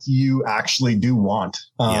what you actually do want.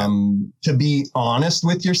 To be honest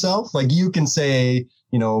with yourself. Like you can say,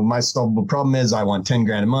 you know, my solvable problem is I want 10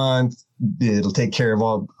 grand a month. It'll take care of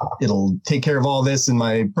all this in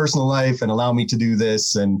my personal life and allow me to do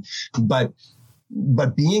this. But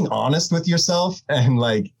being honest with yourself and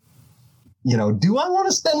like, you know, do I want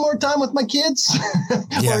to spend more time with my kids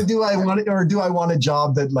or do I want a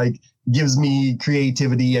job that like gives me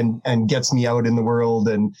creativity and gets me out in the world?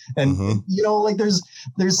 And you know, like there's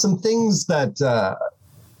some things that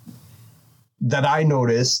I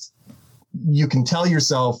noticed you can tell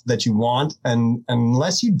yourself that you want, and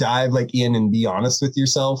unless you dive like in and be honest with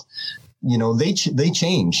yourself, you know, they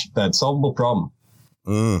change that solvable problem.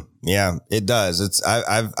 Yeah, it does.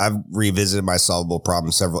 I've revisited my solvable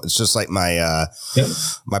problem several. It's just like my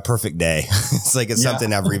my perfect day. It's like it's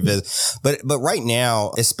something I've revisited. But right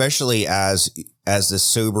now, especially as the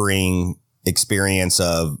sobering experience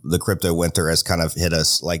of the crypto winter has kind of hit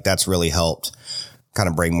us, like that's really helped kind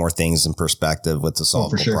of bring more things in perspective with the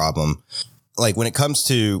solvable problem. Like when it comes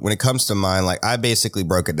to mine, like I basically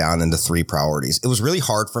broke it down into 3 priorities. It was really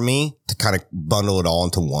hard for me to kind of bundle it all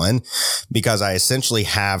into one because I essentially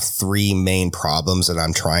have 3 main problems that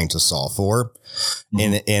I'm trying to solve for.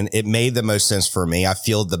 And it made the most sense for me. I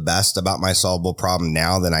feel the best about my solvable problem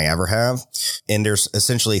now than I ever have. And there's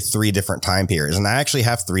essentially 3 different time periods. And I actually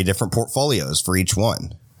have 3 different portfolios for each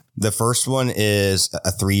one. The first one is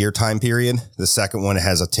a 3-year time period. The second one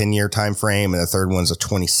has a 10-year time frame, and the third one's a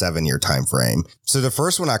 27-year time frame. So the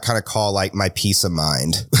first one I kind of call like my peace of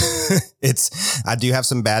mind. I do have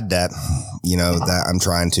some bad debt, you know, that I'm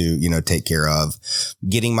trying to, you know, take care of.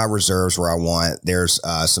 Getting my reserves where I want. There's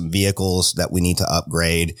some vehicles that we need to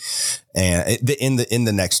upgrade. And in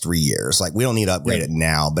the next 3 years, like we don't need to upgrade it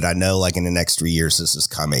now, but I know like in the next 3 years, this is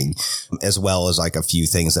coming, as well as like a few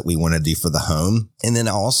things that we want to do for the home. And then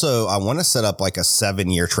also I want to set up like a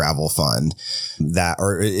 7-year travel fund I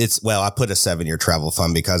put a 7-year travel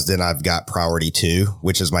fund because then I've got priority 2,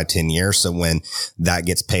 which is my 10 years. So when that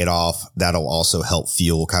gets paid off, that'll also help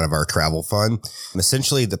fuel kind of our travel fund.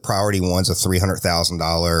 Essentially the priority 1's a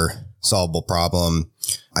 $300,000 solvable problem.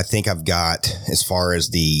 I think I've got, as far as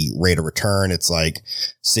the rate of return, it's like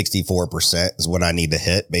 64% is what I need to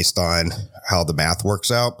hit based on how the math works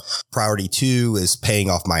out. Priority 2 is paying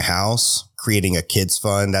off my house, creating a kids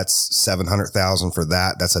fund. That's $700,000 for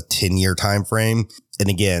that. That's a 10-year time frame. And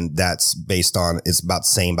again, that's based on, it's about the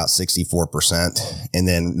same, about 64%. And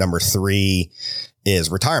then number 3 is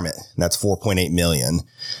retirement. That's 4.8 million.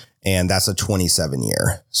 And that's a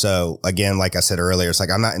 27-year. So again, like I said earlier, it's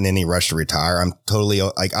like I'm not in any rush to retire. I'm totally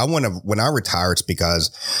like when I retire, it's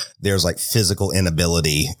because there's like physical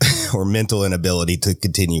inability or mental inability to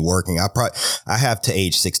continue working. I have to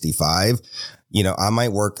age 65. You know, I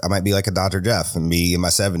might be like a Dr. Jeff and be in my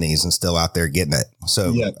 70s and still out there getting it.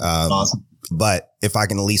 So, awesome. But if I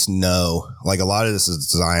can at least know, like a lot of this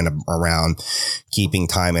is designed around keeping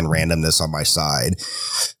time and randomness on my side.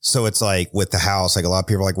 So it's like with the house, like a lot of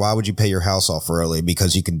people are like, why would you pay your house off early?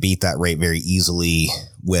 Because you can beat that rate very easily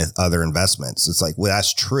with other investments. It's like, well,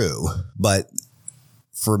 that's true. But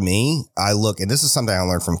for me, I look, and this is something I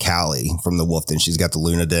learned from Callie from the Wolfden. She's got the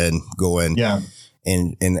Luna Den going. Yeah.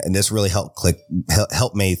 And this really helped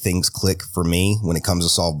make things click for me when it comes to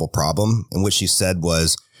solvable problem. And what she said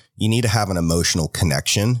was, you need to have an emotional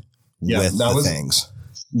connection with things.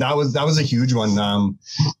 That was a huge one.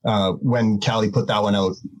 When Callie put that one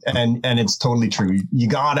out, and it's totally true. You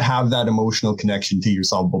got to have that emotional connection to your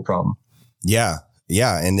solvable problem. Yeah.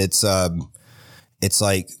 Yeah. And it's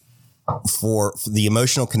like for the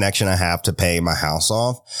emotional connection I have to pay my house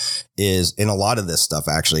off is in a lot of this stuff.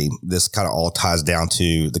 Actually, this kind of all ties down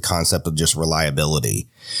to the concept of just reliability.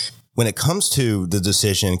 When it comes to the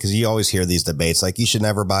decision, because you always hear these debates, like you should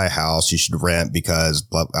never buy a house, you should rent because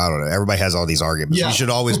I don't know. Everybody has all these arguments. Yeah. You should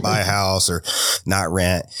always buy a house or not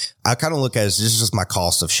rent. I kind of look at it as this is just my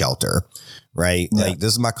cost of shelter, right? Yeah. Like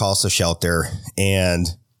this is my cost of shelter. And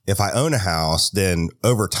if I own a house, then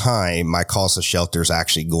over time, my cost of shelter is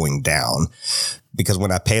actually going down. Because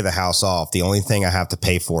when I pay the house off, the only thing I have to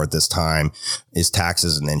pay for at this time is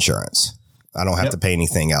taxes and insurance. I don't have to pay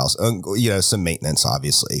anything else, you know, some maintenance,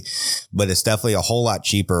 obviously, but it's definitely a whole lot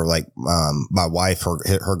cheaper. Like, my wife,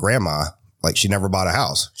 her grandma, like she never bought a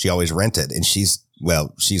house. She always rented, and she's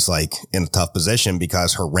like in a tough position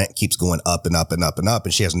because her rent keeps going up and up and up and up,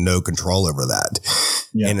 and she has no control over that.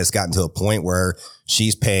 Yeah. And it's gotten to a point where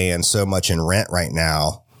she's paying so much in rent right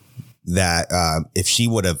now that, if she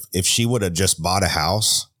would have just bought a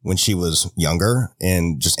house when she was younger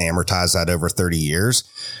and just amortized that over 30 years,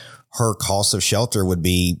 her cost of shelter would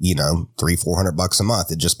be, $300-400 a month.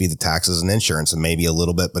 It'd just be the taxes and insurance and maybe a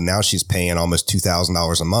little bit. But now she's paying almost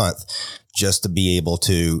 $2,000 a month just to be able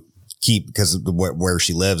to keep, because where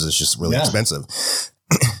she lives is just really expensive.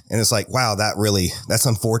 And it's like, wow, that's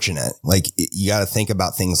unfortunate. Like, you got to think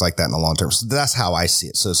about things like that in the long term. So that's how I see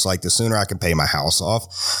it. So it's like the sooner I can pay my house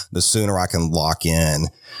off, the sooner I can lock in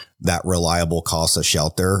that reliable cost of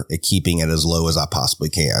shelter and keeping it as low as I possibly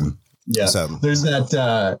can. Yeah. So there's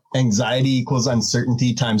that anxiety equals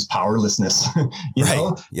uncertainty times powerlessness, you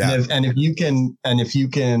know? Yeah. And if you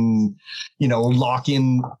can, lock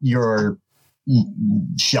in your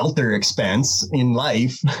shelter expense in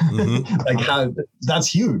life, that's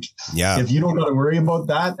huge. Yeah. If you don't got to worry about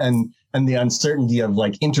that and the uncertainty of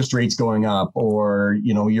like interest rates going up or,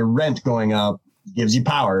 your rent going up gives you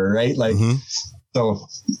power, right? Like, so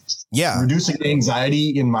reducing the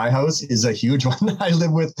anxiety in my house is a huge one. I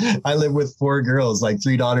live with 4 girls, like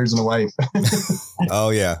 3 daughters and a wife. Oh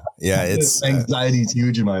yeah. Yeah. It's anxiety is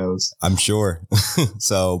huge in my house. I'm sure.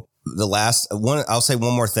 So the last one, I'll say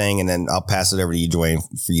one more thing and then I'll pass it over to you, Dwayne,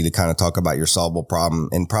 for you to kind of talk about your solvable problem.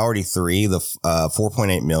 In priority 3, the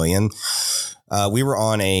 4.8 million, we were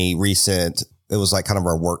on a recent, it was like kind of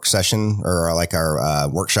our work session or like our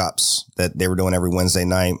workshops that they were doing every Wednesday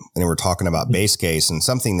night. And they were talking about base case, and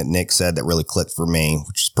something that Nick said that really clicked for me,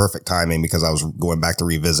 which is perfect timing because I was going back to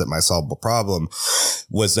revisit my solvable problem,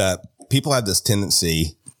 was that people have this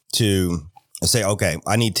tendency to say, okay,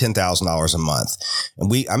 I need $10,000 a month.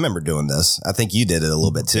 And I remember doing this. I think you did it a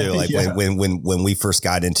little bit too. Like when we first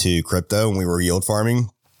got into crypto and we were yield farming,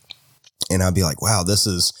 and I'd be like, wow,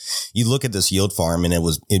 you look at this yield farm and it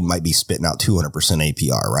might be spitting out 200%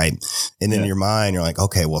 APR. Right. And in your mind, you're like,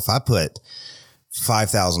 okay, well, if I put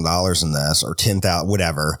 $5,000 in this or 10,000,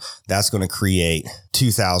 whatever, that's going to create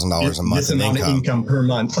 $2,000 a month. This amount of income per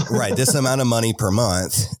month. Right. This amount of money per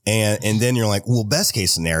month. And then you're like, well, best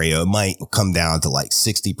case scenario, it might come down to like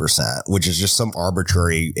 60%, which is just some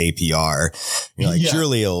arbitrary APR. You're like,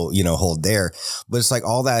 surely it'll, hold there. But it's like,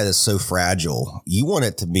 all that is so fragile. You want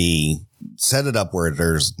it to be set it up where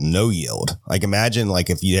there's no yield. Like, imagine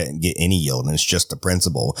like if you didn't get any yield and it's just the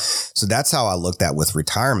principal. So that's how I looked at with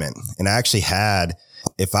retirement. And I actually had,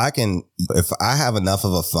 if I have enough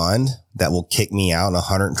of a fund that will kick me out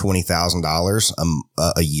 $120,000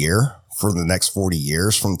 a year for the next 40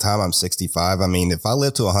 years from the time I'm 65. I mean, if I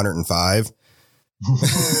live to 105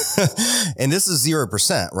 and this is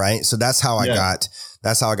 0%, right? So that's how I got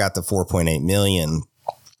the 4.8 million.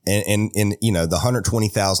 And the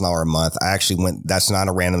 $120,000 a month, I actually that's not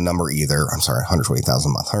a random number either. I'm sorry, $120,000 a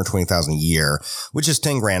month, $120,000 a year, which is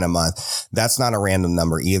 $10,000 a month. That's not a random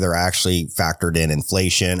number either. I actually factored in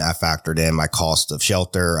inflation. I factored in my cost of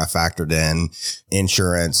shelter. I factored in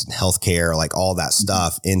insurance, healthcare, like all that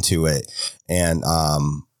stuff into it. And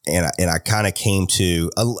I kind of came to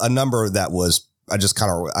a number that was, I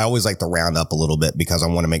always like to round up a little bit because I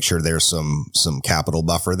want to make sure there's some capital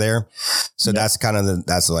buffer there. So that's kind of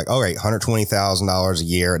that's like, all right, $120,000 a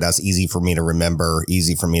year. That's easy for me to remember,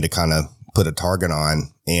 easy for me to kind of put a target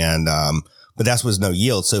on. And, but that was no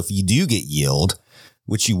yield. So if you do get yield,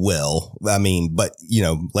 which you will, I mean, but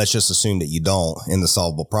let's just assume that you don't in the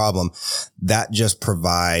solvable problem, that just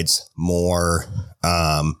provides more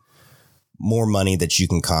money that you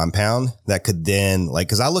can compound that could then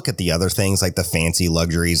cause I look at the other things like the fancy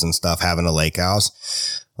luxuries and stuff, having a lake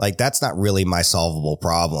house, like that's not really my solvable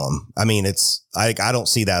problem. I mean, it's I don't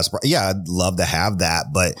see that as, I'd love to have that,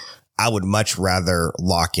 but I would much rather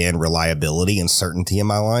lock in reliability and certainty in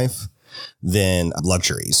my life than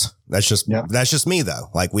luxuries. That's just me though.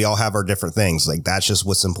 Like we all have our different things. Like that's just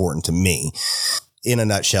what's important to me. In a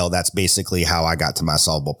nutshell, that's basically how I got to my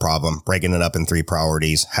solvable problem, breaking it up in 3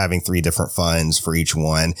 priorities, having 3 different funds for each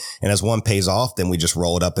one. And as one pays off, then we just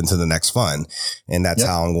roll it up into the next fund. And that's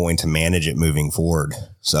how I'm going to manage it moving forward.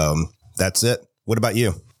 So that's it. What about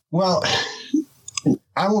you? Well,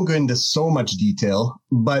 I won't go into so much detail,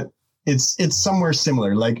 but it's somewhere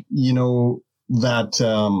similar. Like,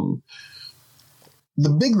 that the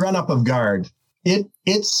big run up of Guard, it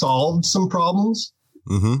solved some problems.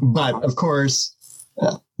 Mm-hmm. But of course,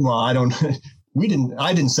 I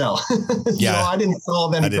didn't sell. I didn't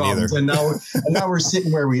solve any problems. And now we're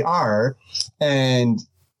sitting where we are and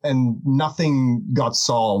nothing got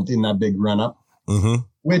solved in that big run up,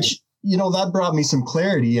 which, that brought me some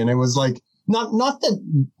clarity. And it was like, not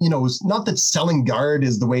that selling Guard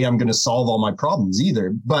is the way I'm going to solve all my problems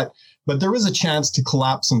either, but there was a chance to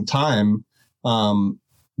collapse some time,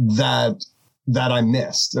 that I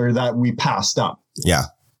missed or that we passed up. Yeah.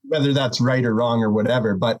 Whether that's right or wrong or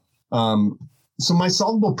whatever. But, so my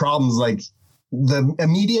solvable problems, like, the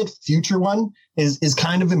immediate future one is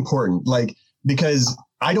kind of important, like, because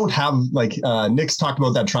I don't have, like, Nick's talked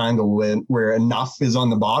about that triangle where enough is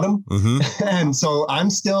on the bottom. Mm-hmm. And so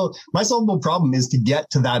my solvable problem is to get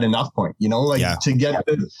to that enough point, like to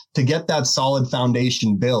get that solid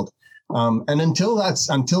foundation built. And until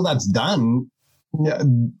that's done,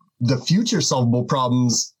 the future solvable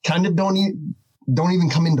problems kind of don't even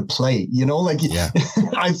come into play,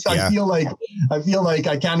 I feel like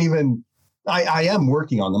I can't even, I am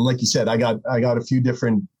working on them. Like you said, I got a few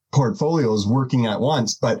different portfolios working at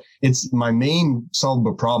once, but it's my main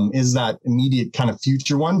solvable problem is that immediate kind of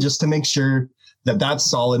future one, just to make sure that that's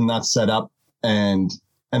solid and that's set up, and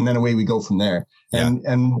then away we go from there. And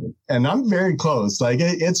I'm very close. Like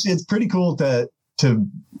it's pretty cool to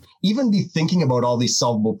even be thinking about all these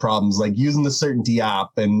solvable problems, like using the Certainty app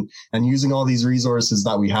and using all these resources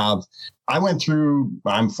that we have.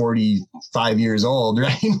 I'm 45 years old,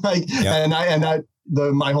 right? Like,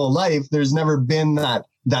 my whole life, there's never been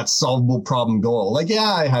that solvable problem goal. Like,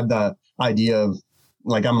 I had the idea of,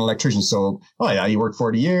 like, I'm an electrician, so you work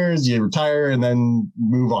 40 years, you retire, and then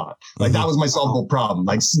move on. Like, that was my solvable problem.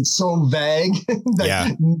 Like, so vague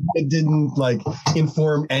that it didn't, like,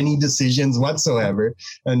 inform any decisions whatsoever.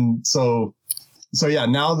 And so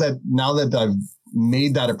now that I've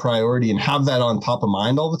made that a priority and have that on top of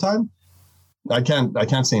mind all the time, I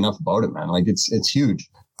can't say enough about it, man. Like, it's huge.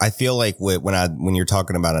 I feel like when you're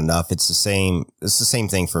talking about enough, it's the same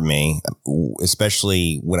thing for me,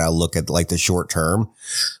 especially when I look at, like, the short term,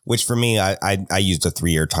 which for me, I used a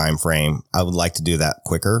 3-year time frame. I would like to do that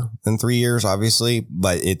quicker than 3 years, obviously,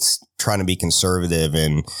 but it's trying to be conservative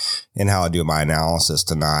in how I do my analysis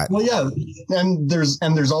to not. Well, yeah. And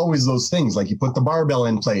there's always those things, like you put the barbell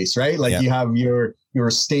in place, right? Like you have your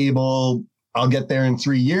stable, I'll get there in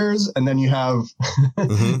 3 years. And then you have,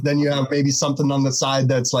 then you have maybe something on the side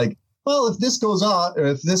that's like, well, if this goes on, or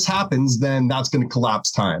if this happens, then that's going to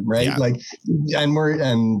collapse time. Right. Yeah. Like,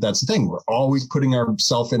 and that's the thing. We're always putting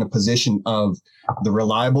ourselves in a position of the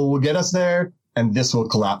reliable will get us there and this will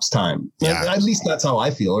collapse time. Yeah. At least that's how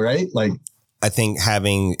I feel. Right. Like, I think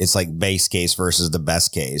it's like base case versus the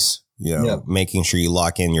best case, making sure you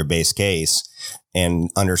lock in your base case. And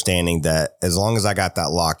understanding that as long as I got that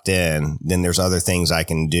locked in, then there's other things I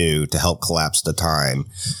can do to help collapse the time.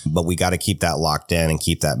 But we got to keep that locked in and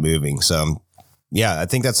keep that moving. So, I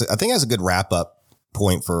think that's a good wrap up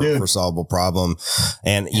point for solvable problem.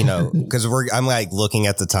 And, because I'm like looking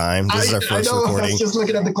at the time. This is our first recording. I was just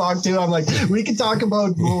looking at the clock too. I'm like, we could talk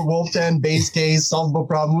about Wolf Den, base case, solvable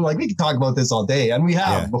problem. Like, we could talk about this all day, and we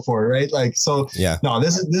have before, right? Like, so no,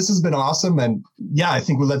 this has been awesome. And I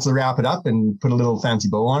think let's wrap it up and put a little fancy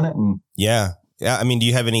bow on it. And yeah. I mean, do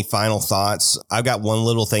you have any final thoughts? I've got one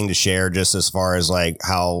little thing to share just as far as like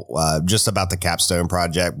how, just about the Capstone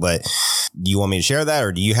project, but do you want me to share that,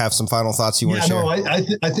 or do you have some final thoughts you want to share? No,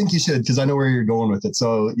 I think you should, because I know where you're going with it.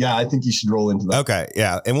 So I think you should roll into that. Okay.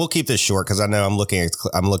 Yeah. And we'll keep this short because I know I'm looking at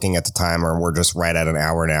the timer and we're just right at an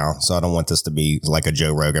hour now. So I don't want this to be like a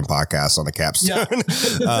Joe Rogan podcast on the Capstone.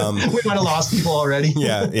 Yeah. We might have lost people already.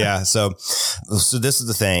 Yeah. So this is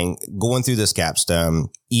the thing, going through this Capstone,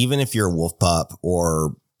 even if you're a wolf pup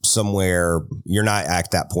or somewhere you're not at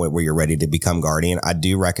that point where you're ready to become guardian, I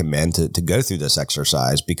do recommend to go through this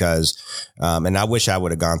exercise because, and I wish I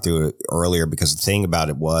would have gone through it earlier, because the thing about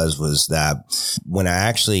it was that when I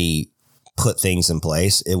actually put things in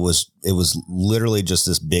place, it was literally just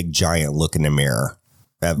this big giant look in the mirror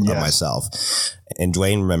of myself. And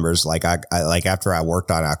Dwayne remembers, like I after I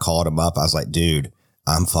worked on it, I called him up. I was like, dude,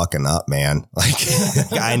 I'm fucking up, man. Like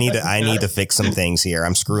I need to fix some things here.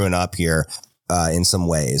 I'm screwing up here. In some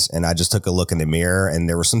ways. And I just took a look in the mirror, and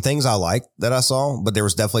there were some things I liked that I saw, but there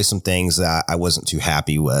was definitely some things that I wasn't too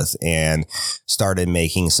happy with, and started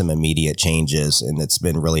making some immediate changes. And it's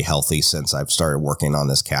been really healthy since I've started working on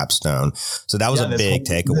this Capstone. So that was a big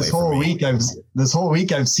takeaway for me. This whole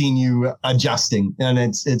week I've seen you adjusting, and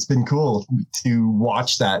it's been cool to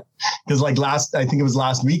watch that. Because like I think it was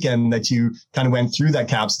last weekend that you kind of went through that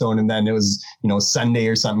Capstone, and then it was, Sunday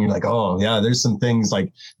or something. You're like, oh yeah, there's some things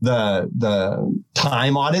like the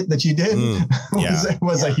time audit that you did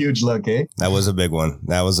was a huge look, eh? That was a big one.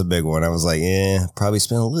 I was like, probably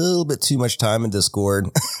spent a little bit too much time in Discord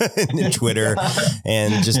and Twitter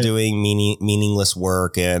and just doing meaningless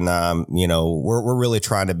work. And, we're really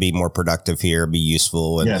trying to be more productive here, be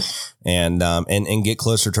useful and get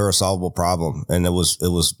closer to our solvable problem. And it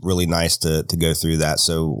was really nice to go through that.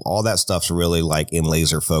 So all that stuff's really like in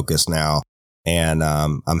laser focus now. And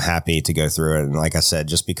I'm happy to go through it. And like I said,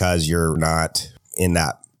 just because you're not in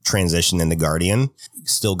that transition into Guardian,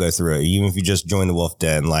 still go through it. Even if you just join the Wolf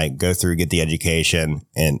Den, like go through, get the education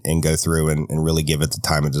and go through and really give it the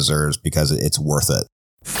time it deserves, because it's worth it.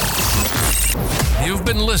 You've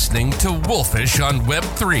been listening to Wolfish on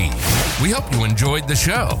Web3. We hope you enjoyed the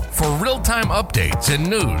show. For real-time updates and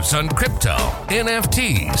news on crypto,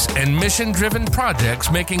 NFTs, and mission-driven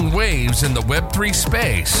projects making waves in the Web3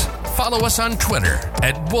 space, follow us on Twitter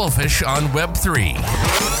at Wolfish on Web3.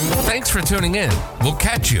 Thanks for tuning in. We'll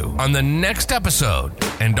catch you on the next episode.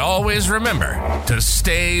 And always remember to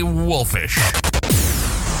stay wolfish.